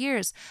 200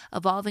 years,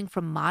 evolving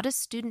from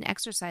modest student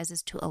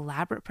exercises to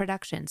elaborate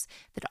productions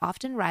that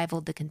often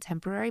rivaled the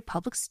contemporary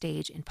public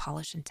stage in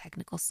polish and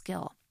technical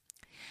skill.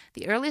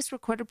 The earliest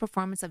recorded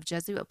performance of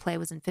Jesuit play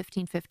was in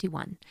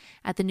 1551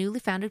 at the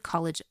newly founded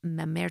college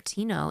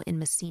Mamertino in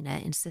Messina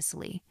in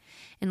Sicily.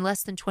 In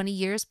less than 20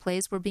 years,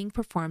 plays were being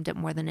performed at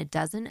more than a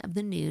dozen of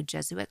the new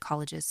Jesuit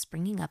colleges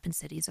springing up in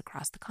cities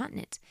across the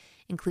continent,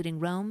 including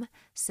Rome,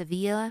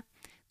 Sevilla,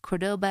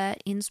 Cordoba,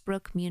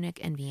 Innsbruck, Munich,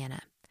 and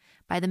Vienna.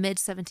 By the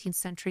mid-17th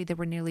century, there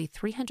were nearly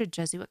 300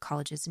 Jesuit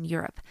colleges in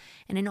Europe,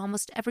 and in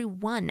almost every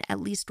one, at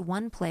least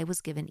one play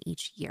was given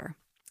each year.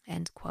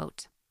 End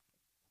quote.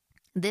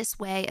 This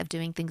way of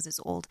doing things is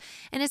old,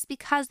 and it's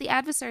because the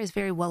adversary is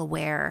very well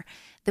aware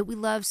that we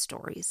love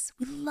stories.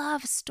 We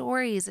love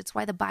stories. It's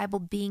why the Bible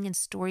being in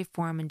story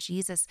form and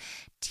Jesus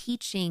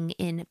teaching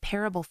in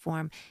parable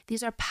form,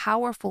 these are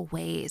powerful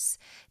ways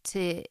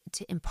to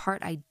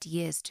impart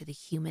ideas to the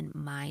human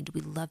mind.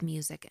 We love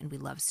music and we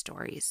love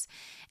stories,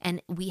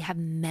 and we have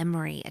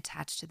memory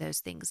attached to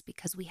those things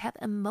because we have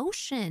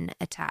emotion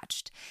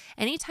attached.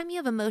 Anytime you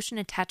have emotion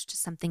attached to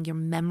something, your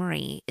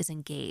memory is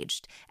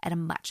engaged at a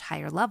much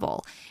higher level.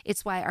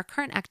 It's why our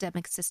current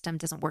academic system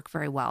doesn't work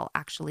very well,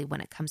 actually,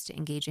 when it comes to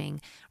engaging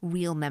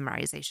real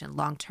memorization,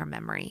 long-term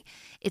memory.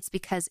 It's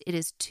because it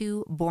is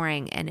too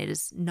boring and it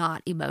is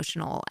not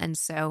emotional. And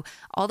so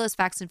all those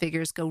facts and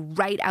figures go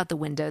right out the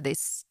window. They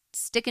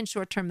stick in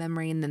short-term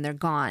memory and then they're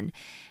gone.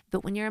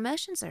 But when your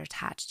emotions are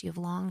attached, you have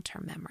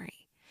long-term memory.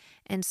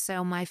 And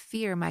so my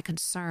fear, my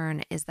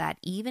concern is that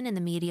even in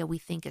the media we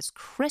think is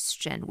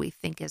Christian, we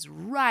think is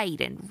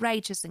right and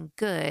righteous and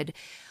good,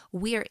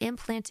 we are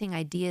implanting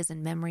ideas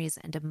and memories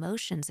and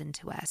emotions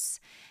into us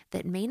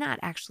that may not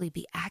actually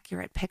be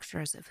accurate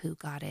pictures of who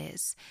God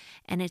is.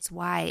 And it's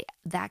why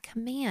that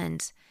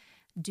command,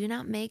 do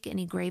not make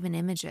any graven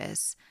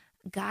images.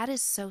 God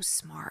is so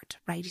smart,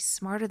 right? He's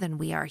smarter than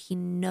we are. He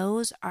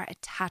knows our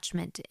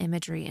attachment to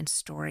imagery and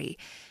story.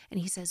 And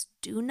he says,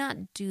 do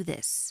not do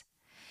this,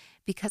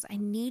 because I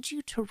need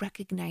you to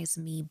recognize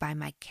me by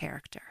my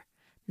character,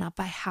 not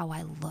by how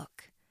I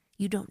look.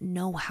 You don't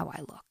know how I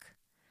look.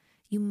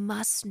 You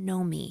must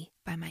know me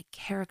by my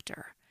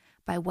character,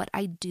 by what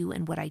I do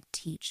and what I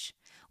teach.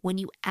 When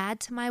you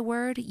add to my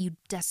word, you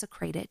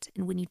desecrate it.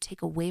 And when you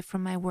take away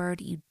from my word,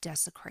 you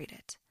desecrate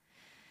it.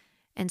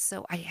 And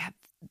so I have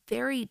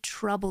very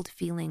troubled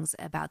feelings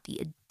about the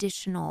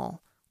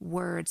additional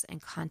words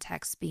and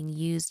contexts being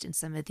used in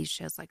some of these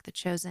shows like The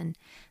Chosen.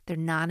 They're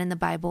not in the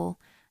Bible.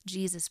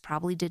 Jesus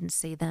probably didn't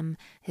say them.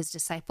 His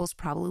disciples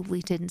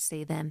probably didn't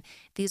say them.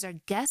 These are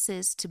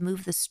guesses to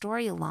move the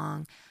story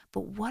along.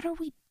 But what are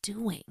we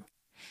doing?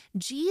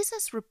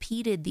 Jesus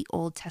repeated the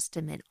Old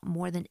Testament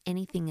more than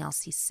anything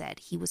else he said.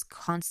 He was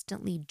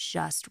constantly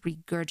just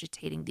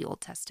regurgitating the Old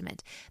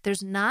Testament.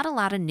 There's not a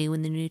lot of new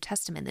in the New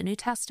Testament. The New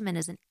Testament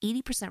is an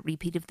 80%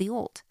 repeat of the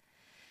Old.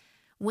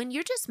 When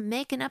you're just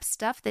making up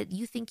stuff that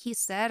you think he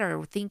said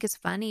or think is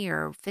funny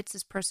or fits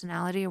his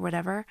personality or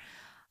whatever,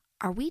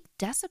 are we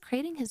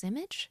desecrating his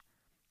image?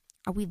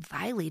 Are we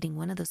violating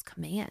one of those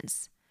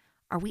commands?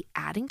 Are we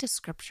adding to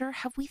scripture?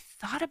 Have we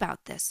thought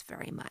about this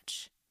very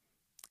much?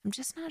 I'm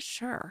just not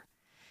sure.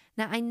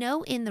 Now, I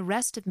know in the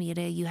rest of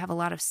media, you have a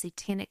lot of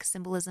satanic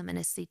symbolism and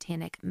a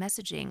satanic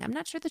messaging. I'm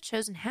not sure The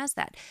Chosen has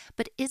that,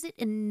 but is it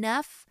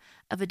enough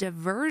of a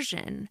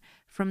diversion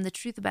from the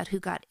truth about who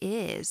God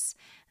is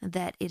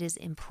that it is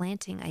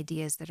implanting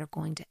ideas that are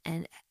going to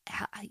end,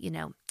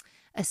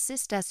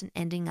 assist us in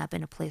ending up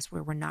in a place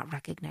where we're not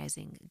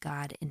recognizing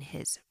God in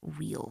his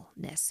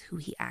realness, who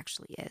he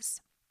actually is?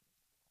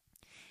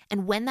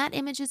 And when that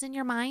image is in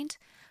your mind,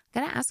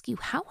 I'm going to ask you,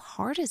 how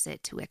hard is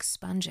it to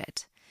expunge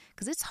it?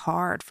 Because it's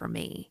hard for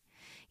me.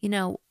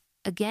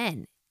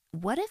 Again,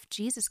 what if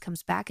Jesus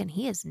comes back and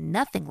he is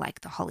nothing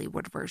like the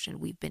Hollywood version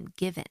we've been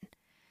given?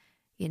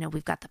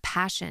 We've got the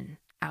Passion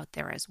out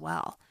there as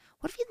well.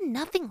 What if he's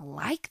nothing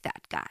like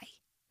that guy?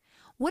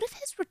 What if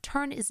his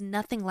return is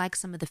nothing like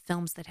some of the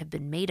films that have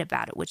been made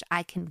about it, which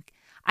I can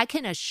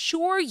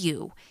assure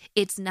you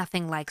it's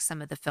nothing like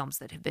some of the films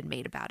that have been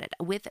made about it.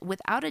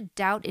 Without a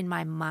doubt in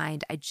my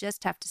mind, I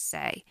just have to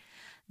say,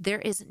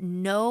 there is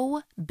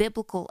no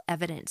biblical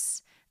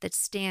evidence that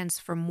stands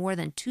for more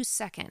than 2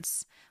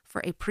 seconds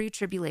for a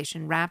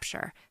pre-tribulation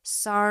rapture.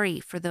 Sorry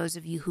for those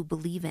of you who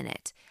believe in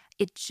it.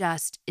 It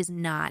just is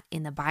not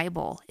in the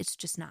Bible. It's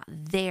just not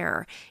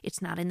there.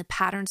 It's not in the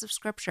patterns of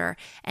Scripture.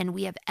 And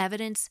we have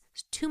evidence,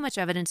 too much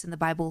evidence in the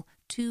Bible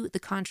to the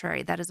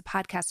contrary. That is a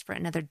podcast for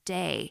another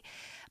day.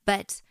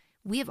 But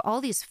we have all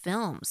these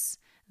films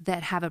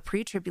that have a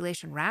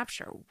pre-tribulation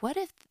rapture. What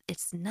if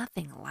it's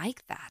nothing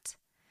like that?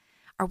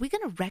 Are we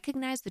going to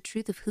recognize the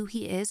truth of who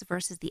he is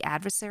versus the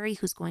adversary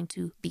who's going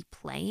to be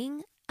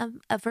playing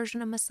a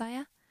version of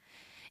Messiah?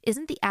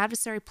 Isn't the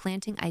adversary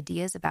planting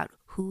ideas about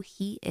who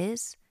he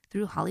is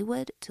through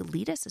Hollywood to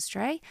lead us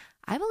astray?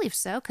 I believe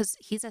so, because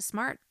he's a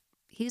smart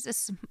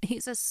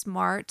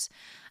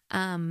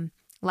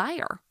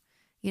liar,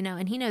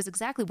 and he knows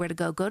exactly where to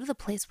go. Go to the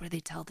place where they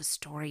tell the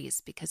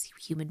stories, because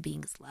human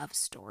beings love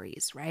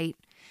stories, right?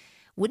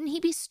 Wouldn't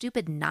he be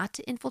stupid not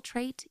to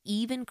infiltrate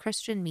even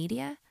Christian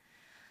media?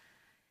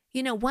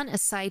 One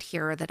aside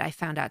here that I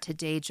found out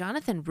today,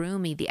 Jonathan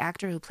Roumie, the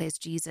actor who plays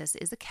Jesus,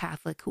 is a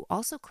Catholic who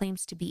also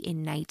claims to be a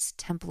Knights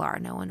Templar.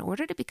 Now, in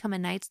order to become a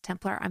Knights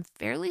Templar, I'm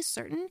fairly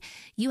certain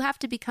you have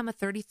to become a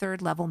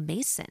 33rd level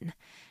Mason.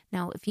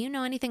 Now, if you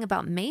know anything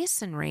about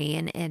Masonry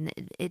and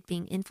it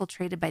being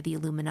infiltrated by the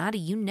Illuminati,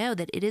 you know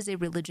that it is a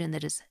religion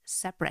that is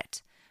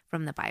separate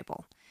from the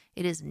Bible.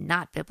 It is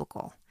not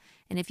biblical.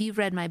 And if you've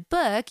read my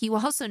book, you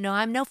also know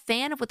I'm no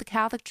fan of what the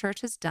Catholic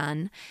Church has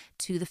done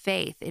to the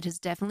faith. It has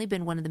definitely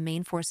been one of the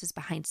main forces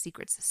behind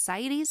secret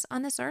societies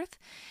on this earth,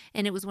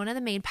 and it was one of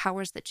the main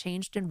powers that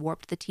changed and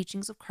warped the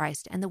teachings of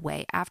Christ and the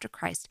way after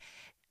Christ.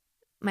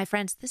 My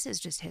friends, this is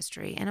just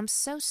history, and I'm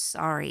so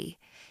sorry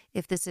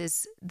if this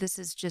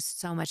is just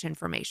so much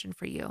information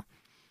for you.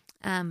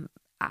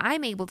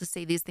 I'm able to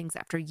say these things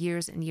after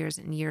years and years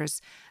and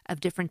years of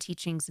different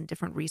teachings and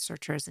different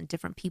researchers and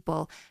different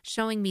people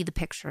showing me the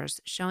pictures,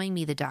 showing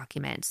me the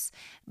documents,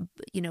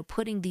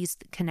 putting these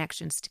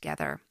connections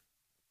together.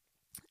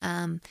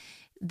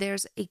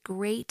 There's a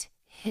great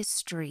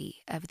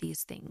history of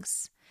these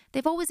things.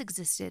 They've always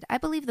existed. I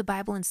believe the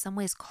Bible in some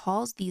ways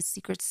calls these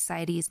secret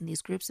societies and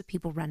these groups of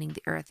people running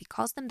the earth, he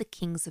calls them the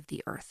kings of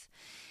the earth.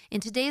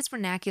 In today's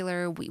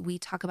vernacular, we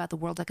talk about the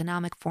World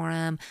Economic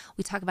Forum,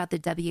 we talk about the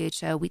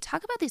WHO, we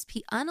talk about these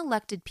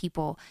unelected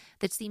people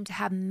that seem to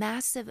have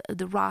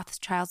the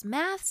Rothschilds,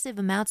 massive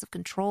amounts of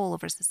control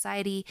over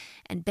society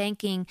and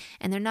banking,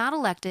 and they're not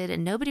elected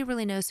and nobody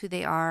really knows who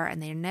they are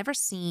and they're never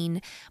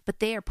seen, but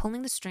they are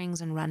pulling the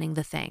strings and running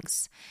the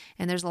things.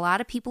 And there's a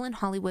lot of people in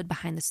Hollywood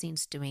behind the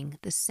scenes doing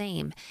the same.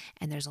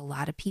 And there's a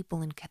lot of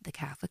people in the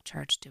Catholic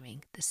Church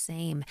doing the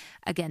same.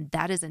 Again,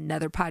 that is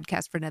another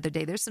podcast for another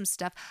day. There's some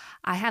stuff.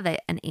 I have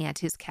an aunt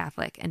who's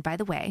Catholic. And by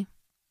the way,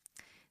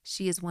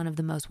 she is one of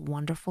the most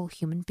wonderful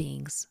human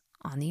beings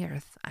on the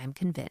earth. I'm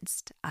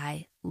convinced.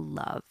 I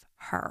love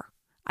her.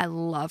 I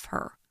love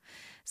her.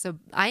 So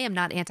I am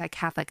not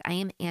anti-Catholic. I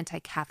am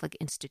anti-Catholic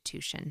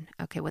institution.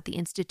 Okay, what the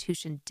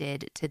institution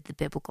did to the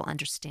biblical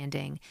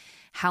understanding,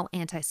 how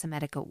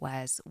anti-Semitic it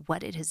was,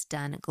 what it has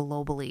done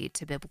globally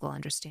to biblical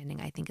understanding,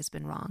 I think has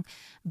been wrong.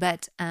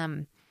 But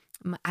I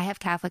have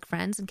Catholic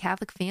friends and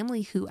Catholic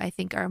family who I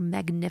think are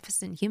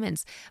magnificent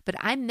humans. But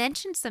I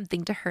mentioned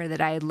something to her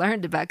that I had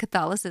learned about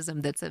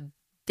Catholicism that's a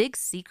big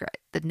secret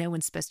that no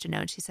one's supposed to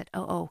know. And she said,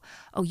 oh,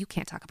 you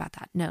can't talk about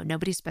that. No,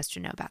 nobody's supposed to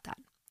know about that.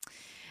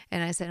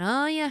 And I said,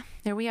 oh, yeah,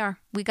 there we are.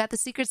 We got the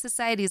secret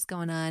societies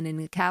going on, and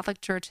the Catholic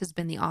Church has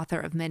been the author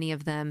of many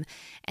of them,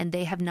 and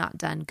they have not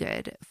done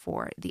good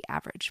for the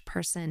average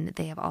person.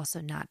 They have also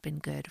not been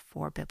good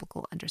for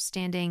biblical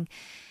understanding.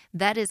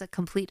 That is a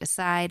complete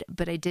aside,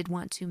 but I did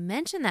want to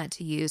mention that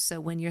to you. So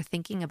when you're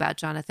thinking about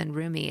Jonathan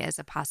Roumie as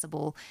a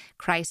possible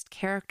Christ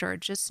character,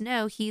 just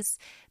know he's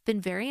been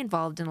very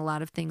involved in a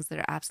lot of things that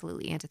are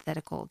absolutely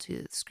antithetical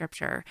to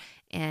Scripture.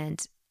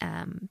 And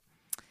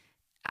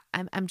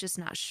I'm just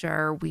not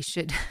sure we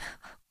should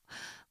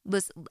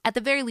listen. At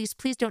the very least,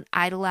 please don't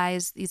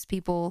idolize these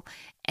people,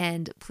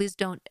 and please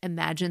don't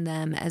imagine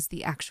them as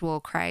the actual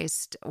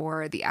Christ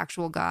or the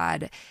actual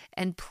God.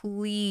 And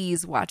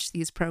please watch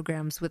these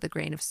programs with a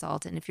grain of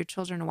salt. And if your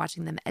children are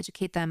watching them,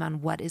 educate them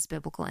on what is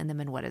biblical in them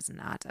and what is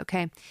not.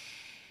 Okay.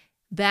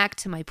 Back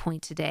to my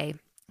point today.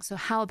 So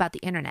how about the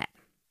internet?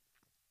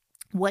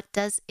 What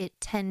does it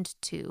tend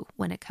to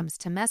when it comes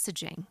to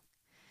messaging?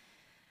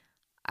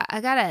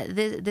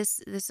 This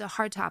is a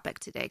hard topic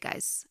today,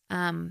 guys.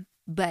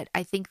 But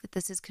I think that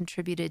this has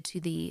contributed to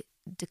the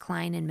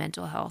decline in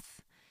mental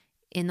health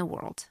in the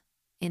world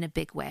in a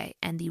big way,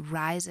 and the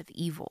rise of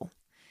evil.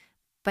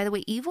 By the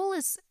way, evil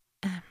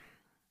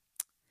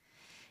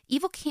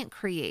can't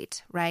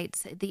create, right?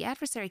 So the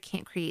adversary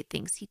can't create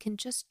things. He can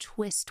just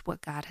twist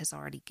what God has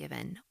already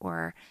given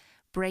or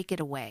break it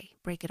away,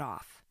 break it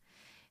off.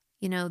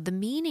 The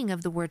meaning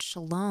of the word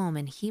shalom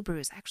in Hebrew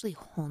is actually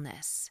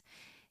wholeness.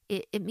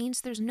 it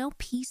means there's no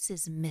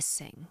pieces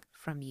missing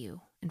from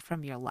you and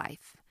from your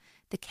life.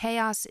 The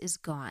chaos is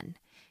gone.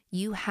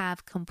 You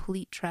have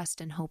complete trust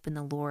and hope in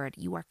the Lord.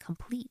 You are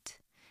complete.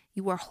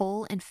 You are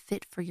whole and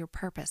fit for your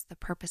purpose, the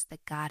purpose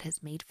that God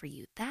has made for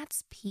you.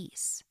 That's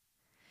peace.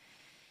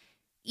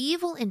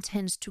 Evil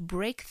intends to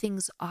break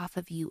things off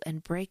of you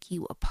and break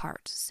you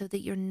apart so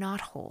that you're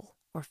not whole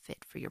or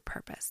fit for your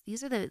purpose.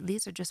 These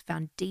are just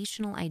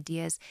foundational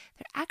ideas.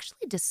 They're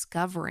actually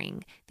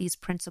discovering these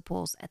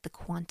principles at the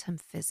quantum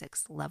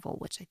physics level,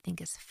 which I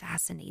think is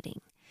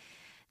fascinating.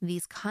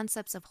 These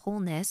concepts of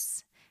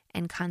wholeness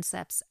and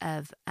concepts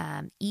of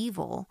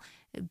evil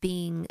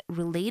being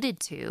related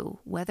to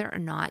whether or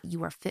not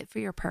you are fit for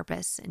your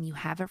purpose and you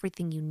have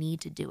everything you need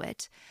to do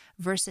it,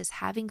 versus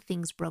having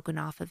things broken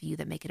off of you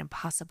that make it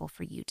impossible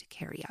for you to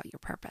carry out your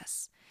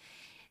purpose.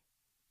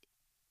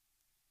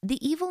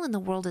 The evil in the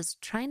world is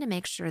trying to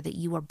make sure that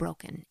you are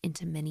broken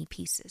into many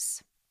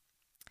pieces.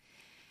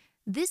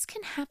 This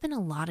can happen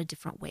a lot of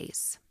different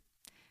ways.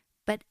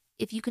 But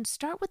if you can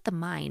start with the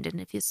mind,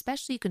 and if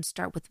especially you can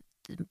start with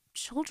the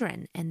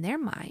children and their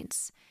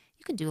minds,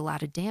 you can do a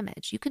lot of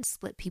damage. You can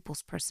split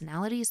people's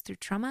personalities through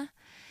trauma.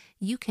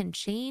 You can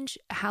change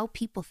how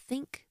people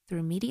think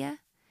through media.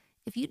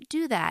 If you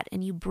do that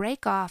and you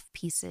break off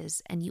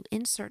pieces and you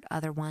insert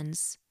other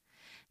ones,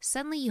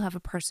 suddenly you have a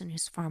person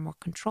who's far more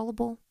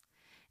controllable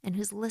and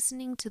who's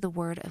listening to the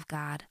word of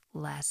God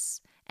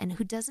less, and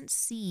who doesn't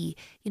see,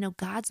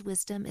 God's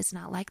wisdom is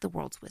not like the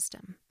world's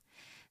wisdom.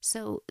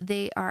 So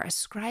they are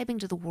ascribing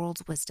to the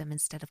world's wisdom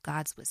instead of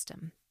God's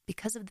wisdom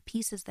because of the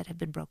pieces that have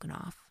been broken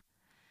off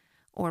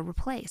or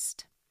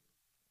replaced.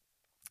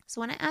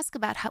 So when I ask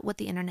about what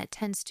the internet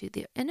tends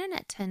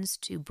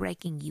to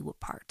breaking you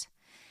apart,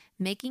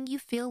 making you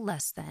feel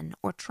less than,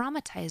 or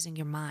traumatizing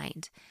your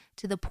mind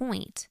to the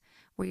point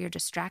where you're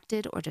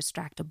distracted or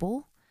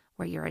distractible,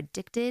 where you're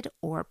addicted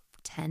or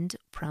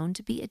prone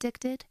to be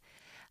addicted.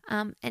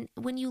 And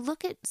when you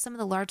look at some of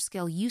the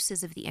large-scale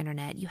uses of the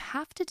internet, you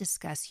have to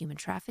discuss human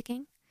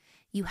trafficking.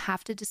 You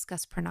have to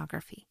discuss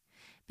pornography,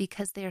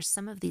 because they are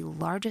some of the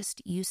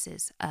largest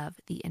uses of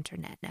the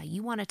internet. Now,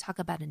 you want to talk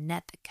about a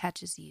net that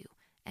catches you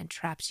and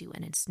traps you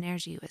and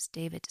ensnares you, as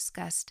David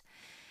discussed.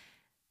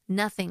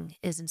 Nothing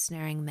is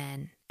ensnaring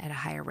men at a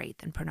higher rate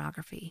than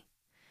pornography.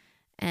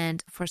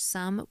 And for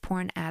some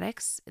porn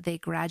addicts, they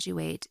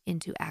graduate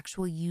into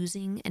actual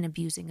using and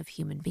abusing of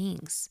human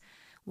beings.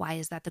 Why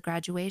is that the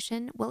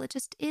graduation? Well, it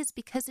just is,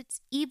 because it's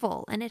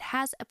evil and it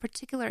has a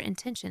particular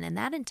intention. And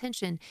that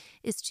intention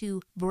is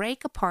to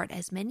break apart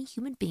as many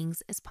human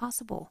beings as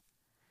possible.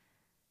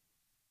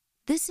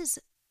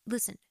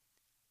 Listen,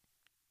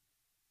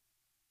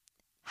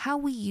 how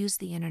we use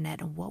the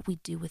internet and what we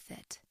do with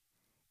it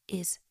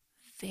is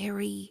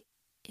very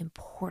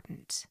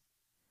important.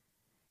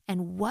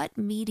 And what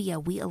media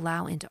we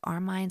allow into our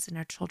minds and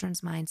our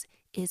children's minds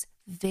is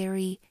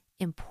very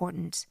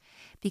important,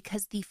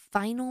 because the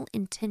final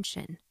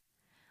intention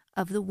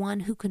of the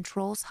one who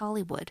controls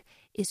Hollywood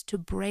is to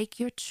break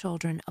your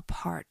children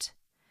apart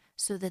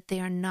so that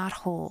they are not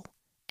whole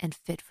and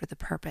fit for the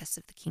purpose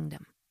of the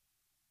kingdom.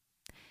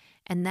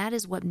 And that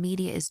is what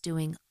media is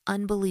doing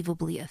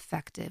unbelievably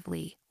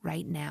effectively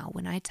right now.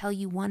 When I tell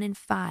you 1 in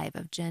 5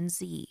 of Gen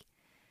Z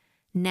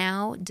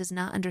now does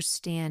not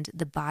understand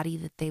the body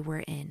that they were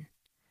in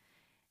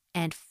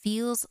and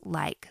feels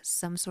like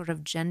some sort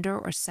of gender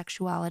or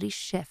sexuality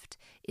shift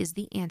is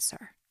the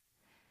answer,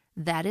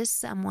 that is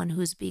someone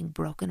who's being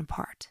broken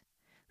apart,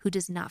 who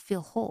does not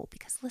feel whole.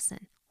 Because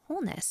listen,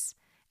 wholeness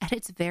at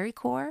its very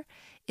core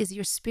is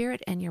your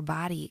spirit and your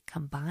body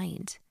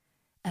combined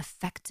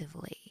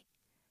effectively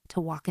to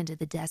walk into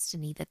the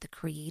destiny that the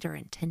Creator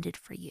intended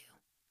for you.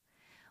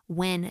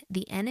 When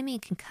the enemy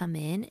can come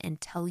in and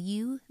tell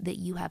you that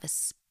you have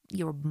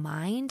your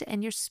mind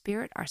and your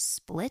spirit are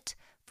split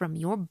from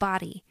your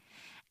body,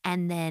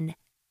 and then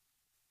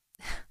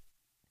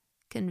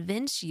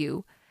convince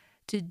you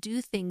to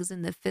do things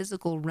in the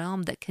physical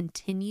realm that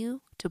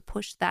continue to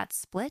push that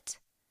split,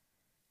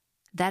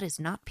 that is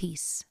not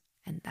peace,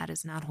 and that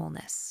is not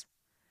wholeness.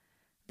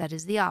 That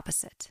is the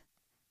opposite.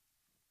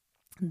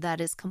 That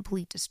is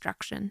complete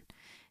destruction.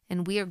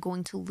 And we are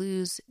going to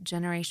lose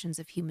generations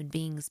of human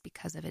beings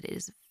because of it. It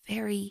is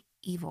very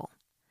evil.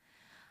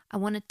 I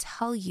want to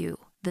tell you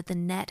that the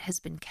net has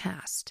been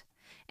cast,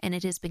 and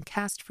it has been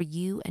cast for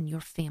you and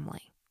your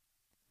family.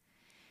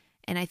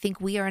 And I think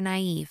we are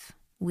naive.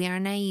 We are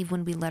naive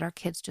when we let our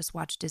kids just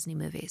watch Disney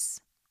movies.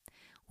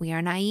 We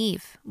are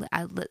naive.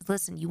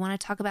 Listen, you want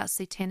to talk about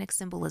satanic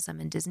symbolism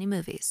in Disney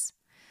movies?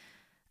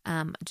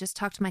 Just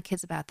talked to my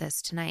kids about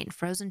this tonight. In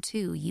Frozen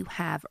 2, you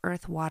have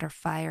earth, water,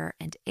 fire,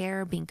 and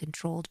air being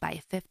controlled by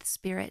a fifth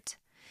spirit.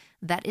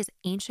 That is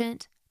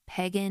ancient,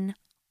 pagan,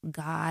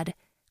 God,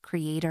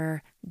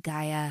 creator,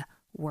 Gaia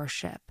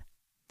worship.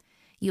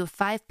 You have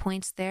 5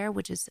 points there,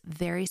 which is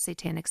very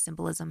satanic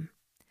symbolism.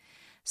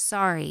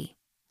 Sorry,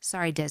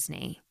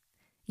 Disney.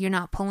 You're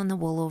not pulling the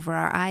wool over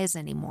our eyes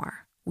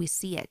anymore. We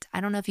see it. I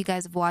don't know if you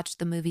guys have watched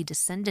the movie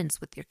Descendants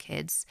with your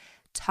kids.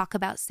 Talk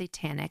about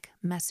satanic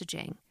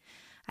messaging.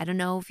 I don't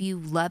know if you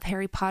love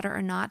Harry Potter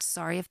or not.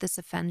 Sorry if this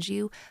offends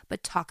you,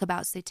 but talk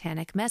about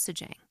satanic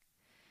messaging.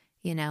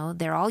 You know,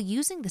 they're all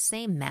using the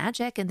same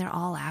magic and they're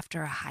all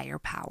after a higher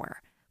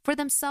power for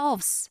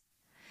themselves.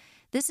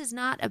 This is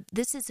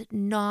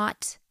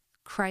not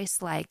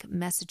Christ-like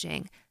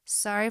messaging.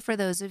 Sorry for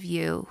those of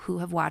you who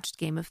have watched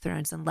Game of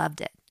Thrones and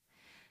loved it.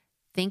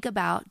 Think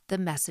about the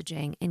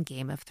messaging in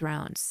Game of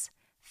Thrones.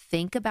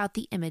 Think about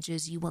the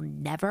images you will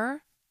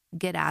never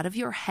get out of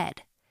your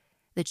head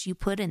that you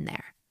put in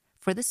there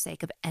for the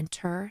sake of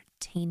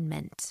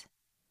entertainment.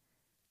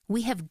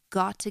 We have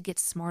got to get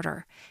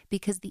smarter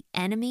because the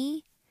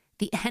enemy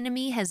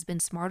has been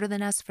smarter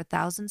than us for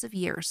thousands of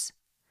years.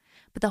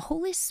 But the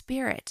Holy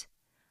Spirit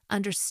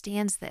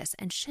understands this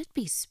and should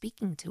be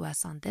speaking to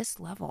us on this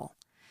level.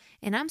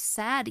 And I'm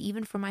sad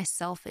even for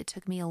myself. It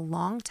took me a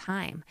long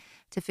time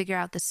to figure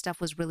out this stuff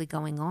was really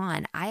going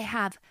on. I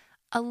have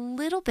a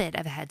little bit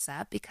of a heads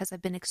up because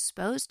I've been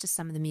exposed to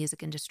some of the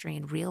music industry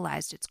and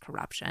realized its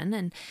corruption.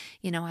 And,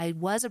 you know, I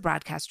was a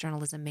broadcast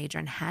journalism major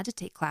and had to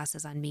take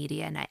classes on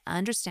media, and I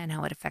understand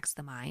how it affects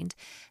the mind.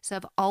 So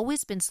I've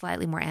always been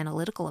slightly more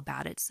analytical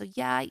about it. So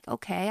yeah,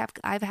 okay,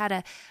 I've had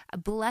a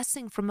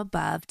blessing from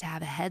above to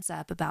have a heads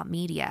up about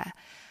media.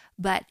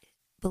 But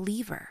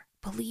believer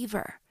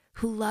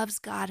who loves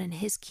God and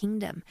his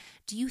kingdom,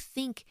 do you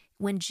think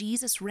when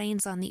Jesus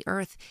reigns on the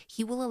earth,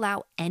 he will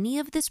allow any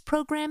of this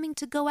programming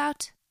to go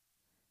out?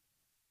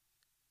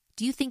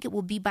 Do you think it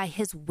will be by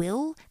his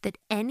will that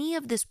any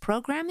of this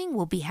programming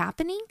will be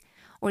happening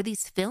or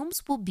these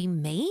films will be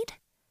made?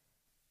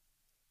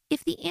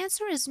 If the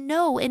answer is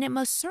no, and it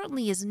most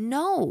certainly is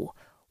no,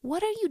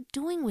 what are you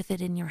doing with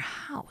it in your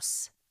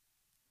house?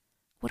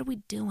 What are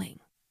we doing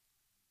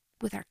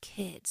with our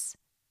kids?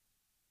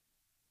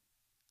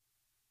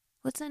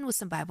 Let's end with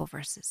some Bible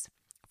verses.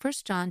 1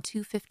 John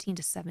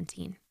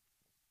 2:15-17.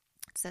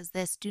 It says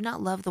this, "Do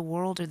not love the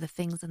world or the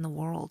things in the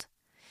world.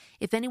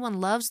 If anyone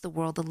loves the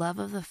world, the love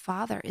of the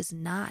Father is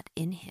not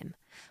in him.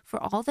 For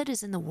all that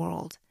is in the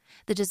world,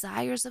 the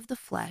desires of the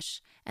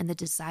flesh and the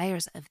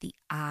desires of the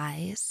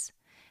eyes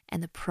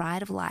and the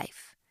pride of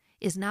life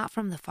is not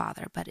from the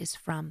Father, but is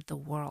from the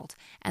world.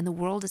 And the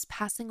world is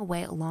passing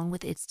away along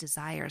with its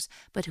desires,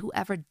 but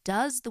whoever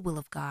does the will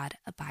of God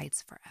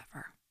abides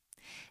forever."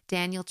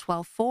 Daniel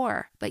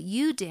 12:4, "But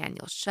you,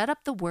 Daniel, shut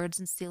up the words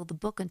and seal the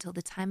book until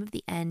the time of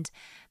the end.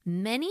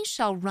 Many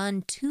shall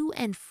run to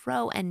and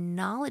fro, and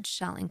knowledge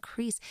shall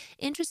increase."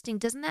 Interesting,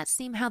 doesn't that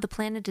seem how the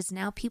planet is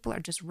now? People are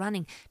just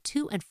running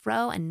to and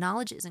fro, and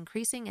knowledge is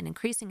increasing and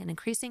increasing and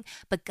increasing,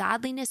 but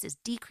godliness is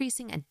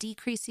decreasing and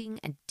decreasing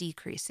and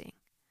decreasing.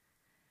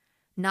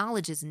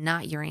 Knowledge is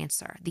not your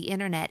answer. The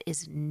internet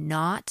is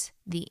not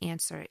the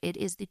answer. It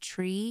is the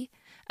tree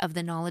of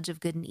the knowledge of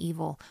good and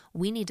evil.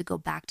 We need to go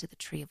back to the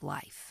tree of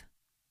life.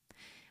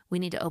 We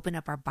need to open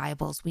up our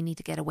Bibles. We need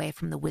to get away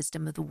from the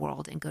wisdom of the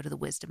world and go to the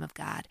wisdom of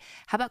God.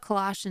 How about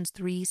Colossians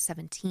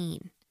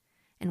 3:17?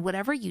 "And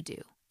whatever you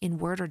do, in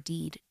word or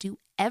deed, do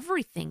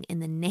everything in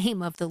the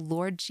name of the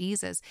Lord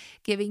Jesus,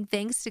 giving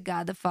thanks to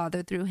God the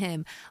Father through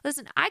him."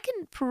 Listen, I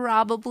can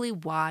probably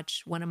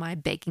watch one of my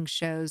baking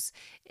shows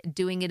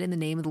doing it in the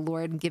name of the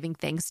Lord and giving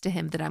thanks to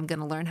him that I'm going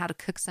to learn how to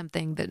cook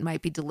something that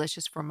might be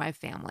delicious for my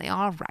family.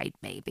 All right,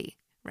 maybe,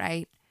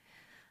 right?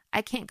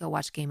 I can't go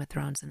watch Game of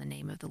Thrones in the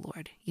name of the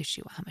Lord,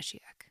 Yeshua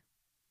HaMashiach.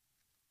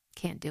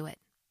 Can't do it.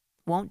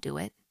 Won't do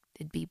it.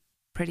 It'd be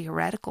pretty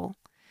heretical.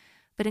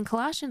 But in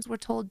Colossians, we're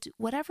told,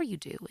 whatever you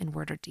do in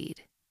word or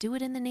deed, do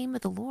it in the name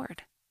of the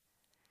Lord.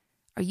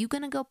 Are you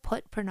going to go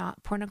put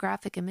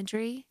pornographic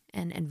imagery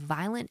and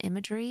violent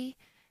imagery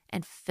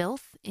and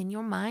filth in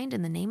your mind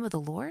in the name of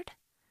the Lord?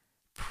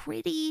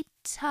 Pretty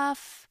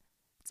tough.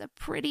 It's a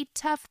pretty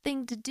tough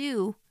thing to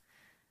do.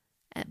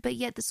 But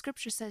yet the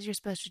scripture says you're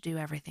supposed to do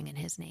everything in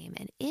his name.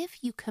 And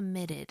if you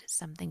committed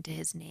something to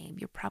his name,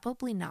 you're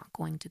probably not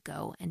going to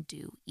go and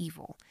do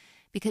evil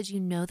because you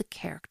know the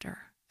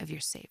character of your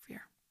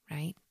Savior.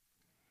 Right?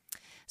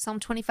 Psalm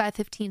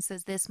 25:15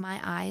 says this,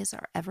 "My eyes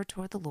are ever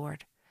toward the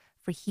Lord,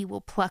 for he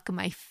will pluck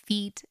my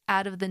feet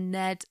out of the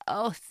net."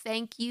 Oh,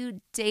 thank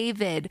you,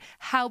 David.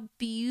 How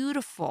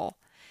beautiful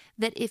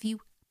that if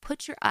you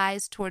put your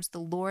eyes towards the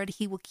Lord,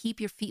 he will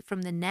keep your feet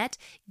from the net.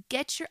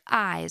 Get your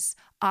eyes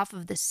off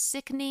of the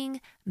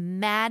sickening,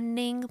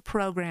 maddening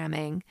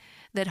programming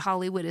that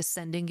Hollywood is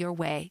sending your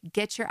way.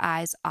 Get your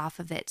eyes off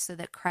of it so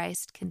that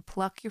Christ can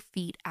pluck your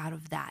feet out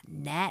of that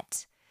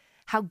net.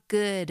 How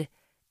good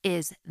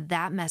is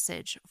that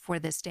message for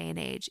this day and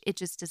age? It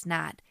just does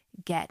not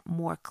get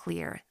more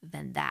clear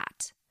than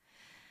that.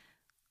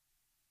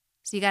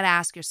 So you got to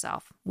ask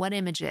yourself, what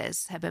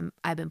images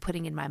I've been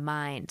putting in my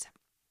mind?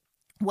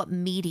 What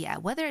media,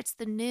 whether it's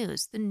the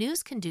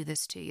news can do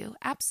this to you.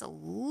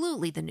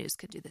 Absolutely, the news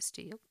can do this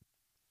to you.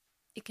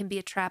 It can be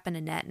a trap and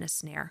a net and a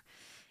snare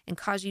and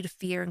cause you to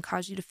fear and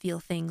cause you to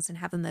feel things and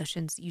have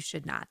emotions you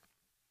should not.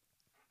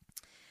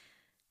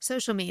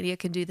 Social media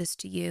can do this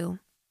to you.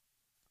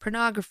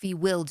 Pornography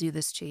will do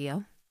this to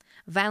you.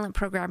 Violent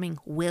programming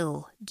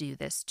will do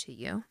this to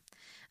you.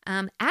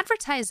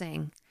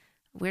 Advertising.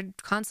 We're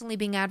constantly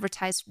being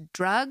advertised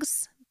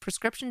drugs,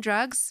 prescription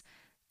drugs,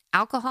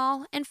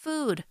 alcohol, and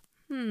food.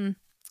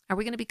 Are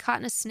we going to be caught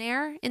in a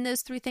snare in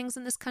those three things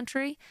in this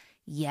country?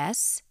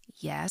 Yes,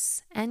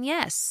 yes, and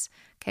yes.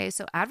 Okay,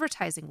 so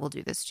advertising will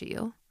do this to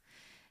you.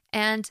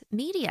 And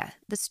media,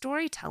 the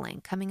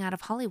storytelling coming out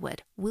of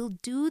Hollywood will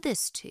do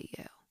this to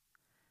you,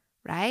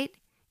 right?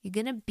 You're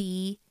going to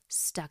be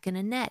stuck in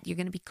a net. You're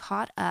going to be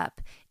caught up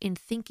in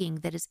thinking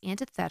that is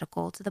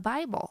antithetical to the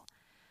Bible.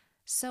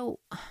 So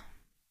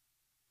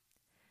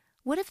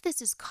what if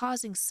this is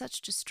causing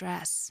such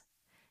distress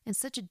and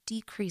such a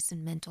decrease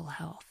in mental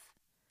health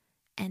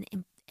and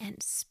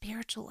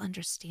spiritual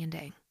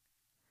understanding?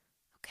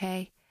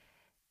 Okay?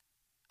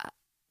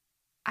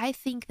 I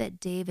think that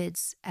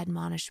David's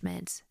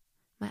admonishment,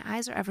 my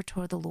eyes are ever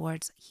toward the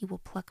Lord's, he will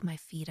pluck my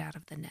feet out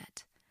of the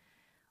net.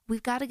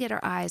 We've got to get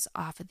our eyes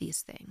off of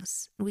these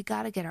things. We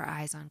got to get our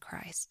eyes on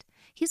Christ.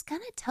 He's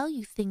going to tell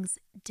you things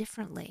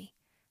differently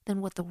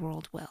than what the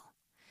world will.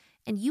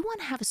 And you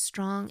want to have a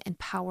strong and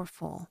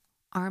powerful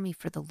army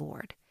for the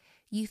Lord.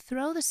 You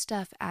throw the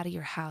stuff out of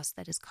your house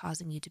that is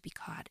causing you to be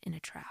caught in a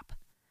trap.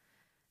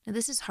 Now,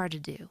 this is hard to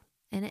do.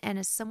 And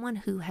as someone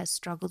who has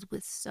struggled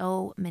with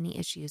so many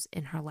issues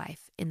in her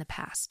life in the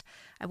past,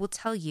 I will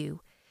tell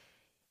you,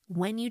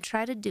 when you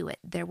try to do it,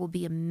 there will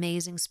be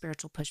amazing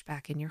spiritual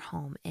pushback in your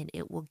home, and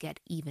it will get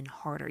even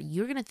harder.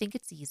 You're going to think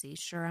it's easy.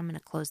 Sure, I'm going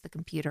to close the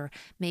computer.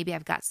 Maybe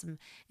I've got some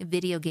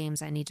video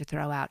games I need to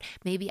throw out.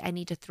 Maybe I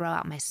need to throw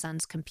out my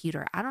son's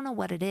computer. I don't know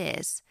what it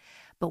is,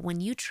 but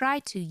when you try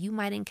to, you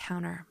might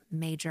encounter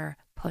major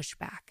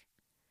pushback.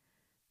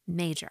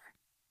 Major.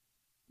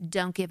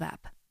 Don't give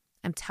up.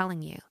 I'm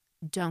telling you,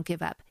 don't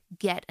give up.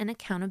 Get an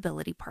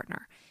accountability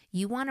partner.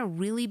 You want to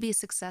really be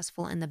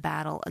successful in the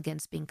battle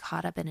against being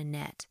caught up in a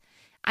net.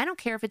 I don't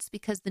care if it's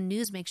because the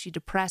news makes you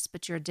depressed,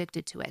 but you're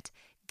addicted to it.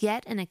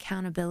 Get an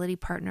accountability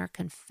partner.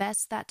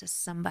 Confess that to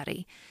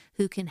somebody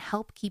who can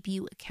help keep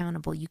you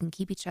accountable. You can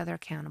keep each other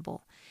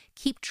accountable.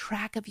 Keep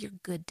track of your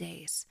good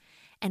days.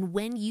 And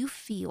when you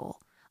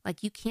feel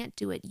like you can't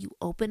do it, you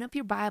open up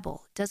your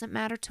Bible. Doesn't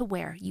matter to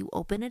where. You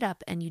open it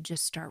up and you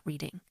just start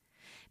reading.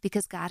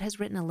 Because God has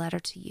written a letter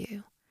to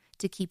you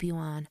to keep you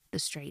on the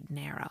straight and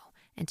narrow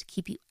and to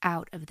keep you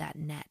out of that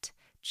net.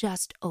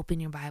 Just open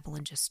your Bible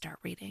and just start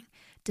reading.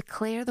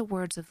 Declare the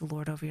words of the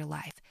Lord over your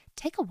life.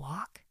 Take a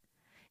walk.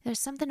 There's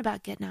something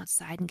about getting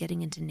outside and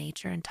getting into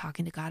nature and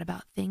talking to God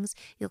about things.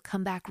 You'll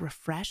come back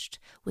refreshed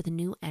with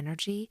new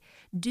energy.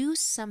 Do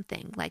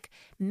something like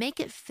make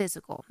it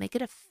physical. Make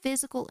it a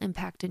physical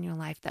impact in your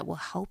life that will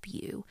help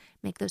you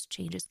make those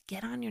changes.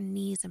 Get on your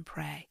knees and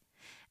pray.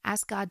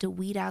 Ask God to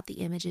weed out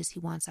the images he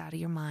wants out of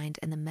your mind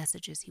and the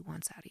messages he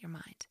wants out of your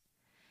mind.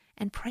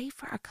 And pray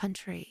for our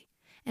country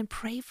and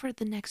pray for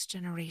the next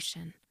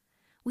generation.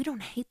 We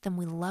don't hate them,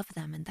 we love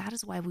them. And that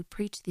is why we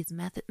preach these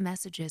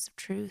messages of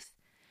truth.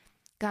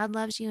 God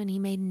loves you and he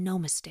made no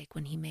mistake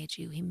when he made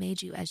you. He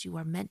made you as you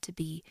are meant to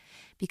be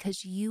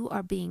because you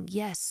are being,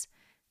 yes,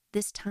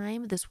 this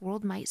time, this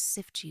world might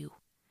sift you.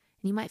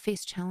 And you might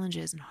face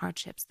challenges and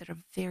hardships that are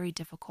very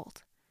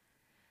difficult.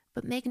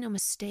 But make no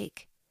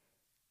mistake,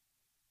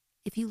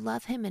 if you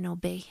love him and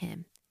obey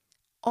him,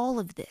 all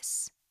of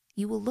this,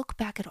 you will look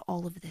back at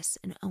all of this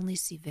and only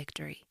see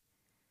victory.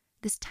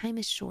 This time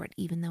is short,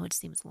 even though it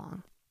seems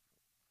long.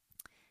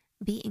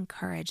 Be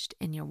encouraged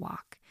in your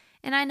walk.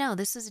 And I know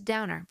this is a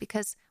downer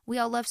because we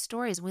all love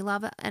stories. We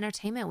love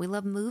entertainment. We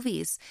love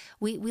movies.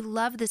 We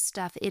love this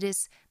stuff. It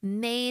is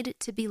made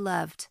to be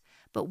loved.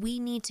 But we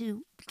need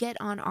to get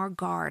on our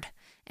guard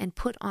and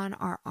put on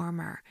our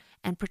armor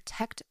and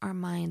protect our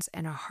minds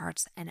and our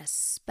hearts, and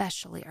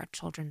especially our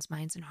children's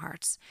minds and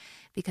hearts,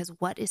 because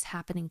what is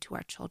happening to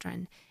our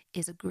children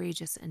is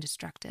egregious and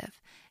destructive.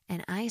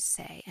 And I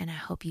say, and I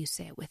hope you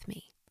say it with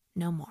me,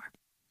 no more.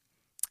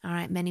 All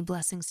right, many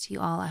blessings to you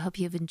all. I hope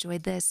you have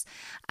enjoyed this.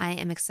 I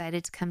am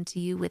excited to come to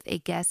you with a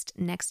guest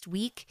next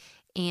week,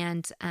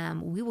 and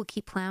we will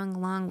keep plowing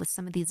along with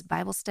some of these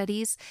Bible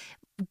studies.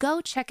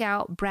 Go check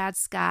out Brad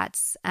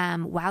Scott's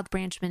Wild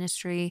Branch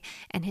Ministry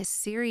and his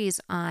series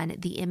on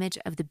the image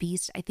of the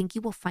beast. I think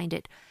you will find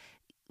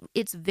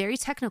it's very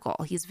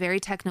technical. He's very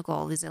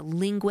technical. He's a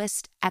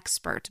linguist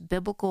expert,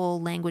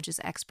 biblical languages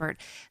expert.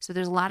 So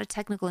there's a lot of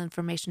technical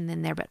information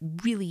in there, but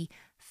really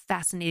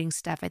fascinating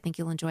stuff. I think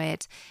you'll enjoy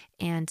it.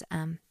 And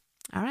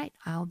all right,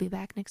 I'll be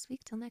back next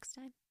week. Till next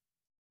time.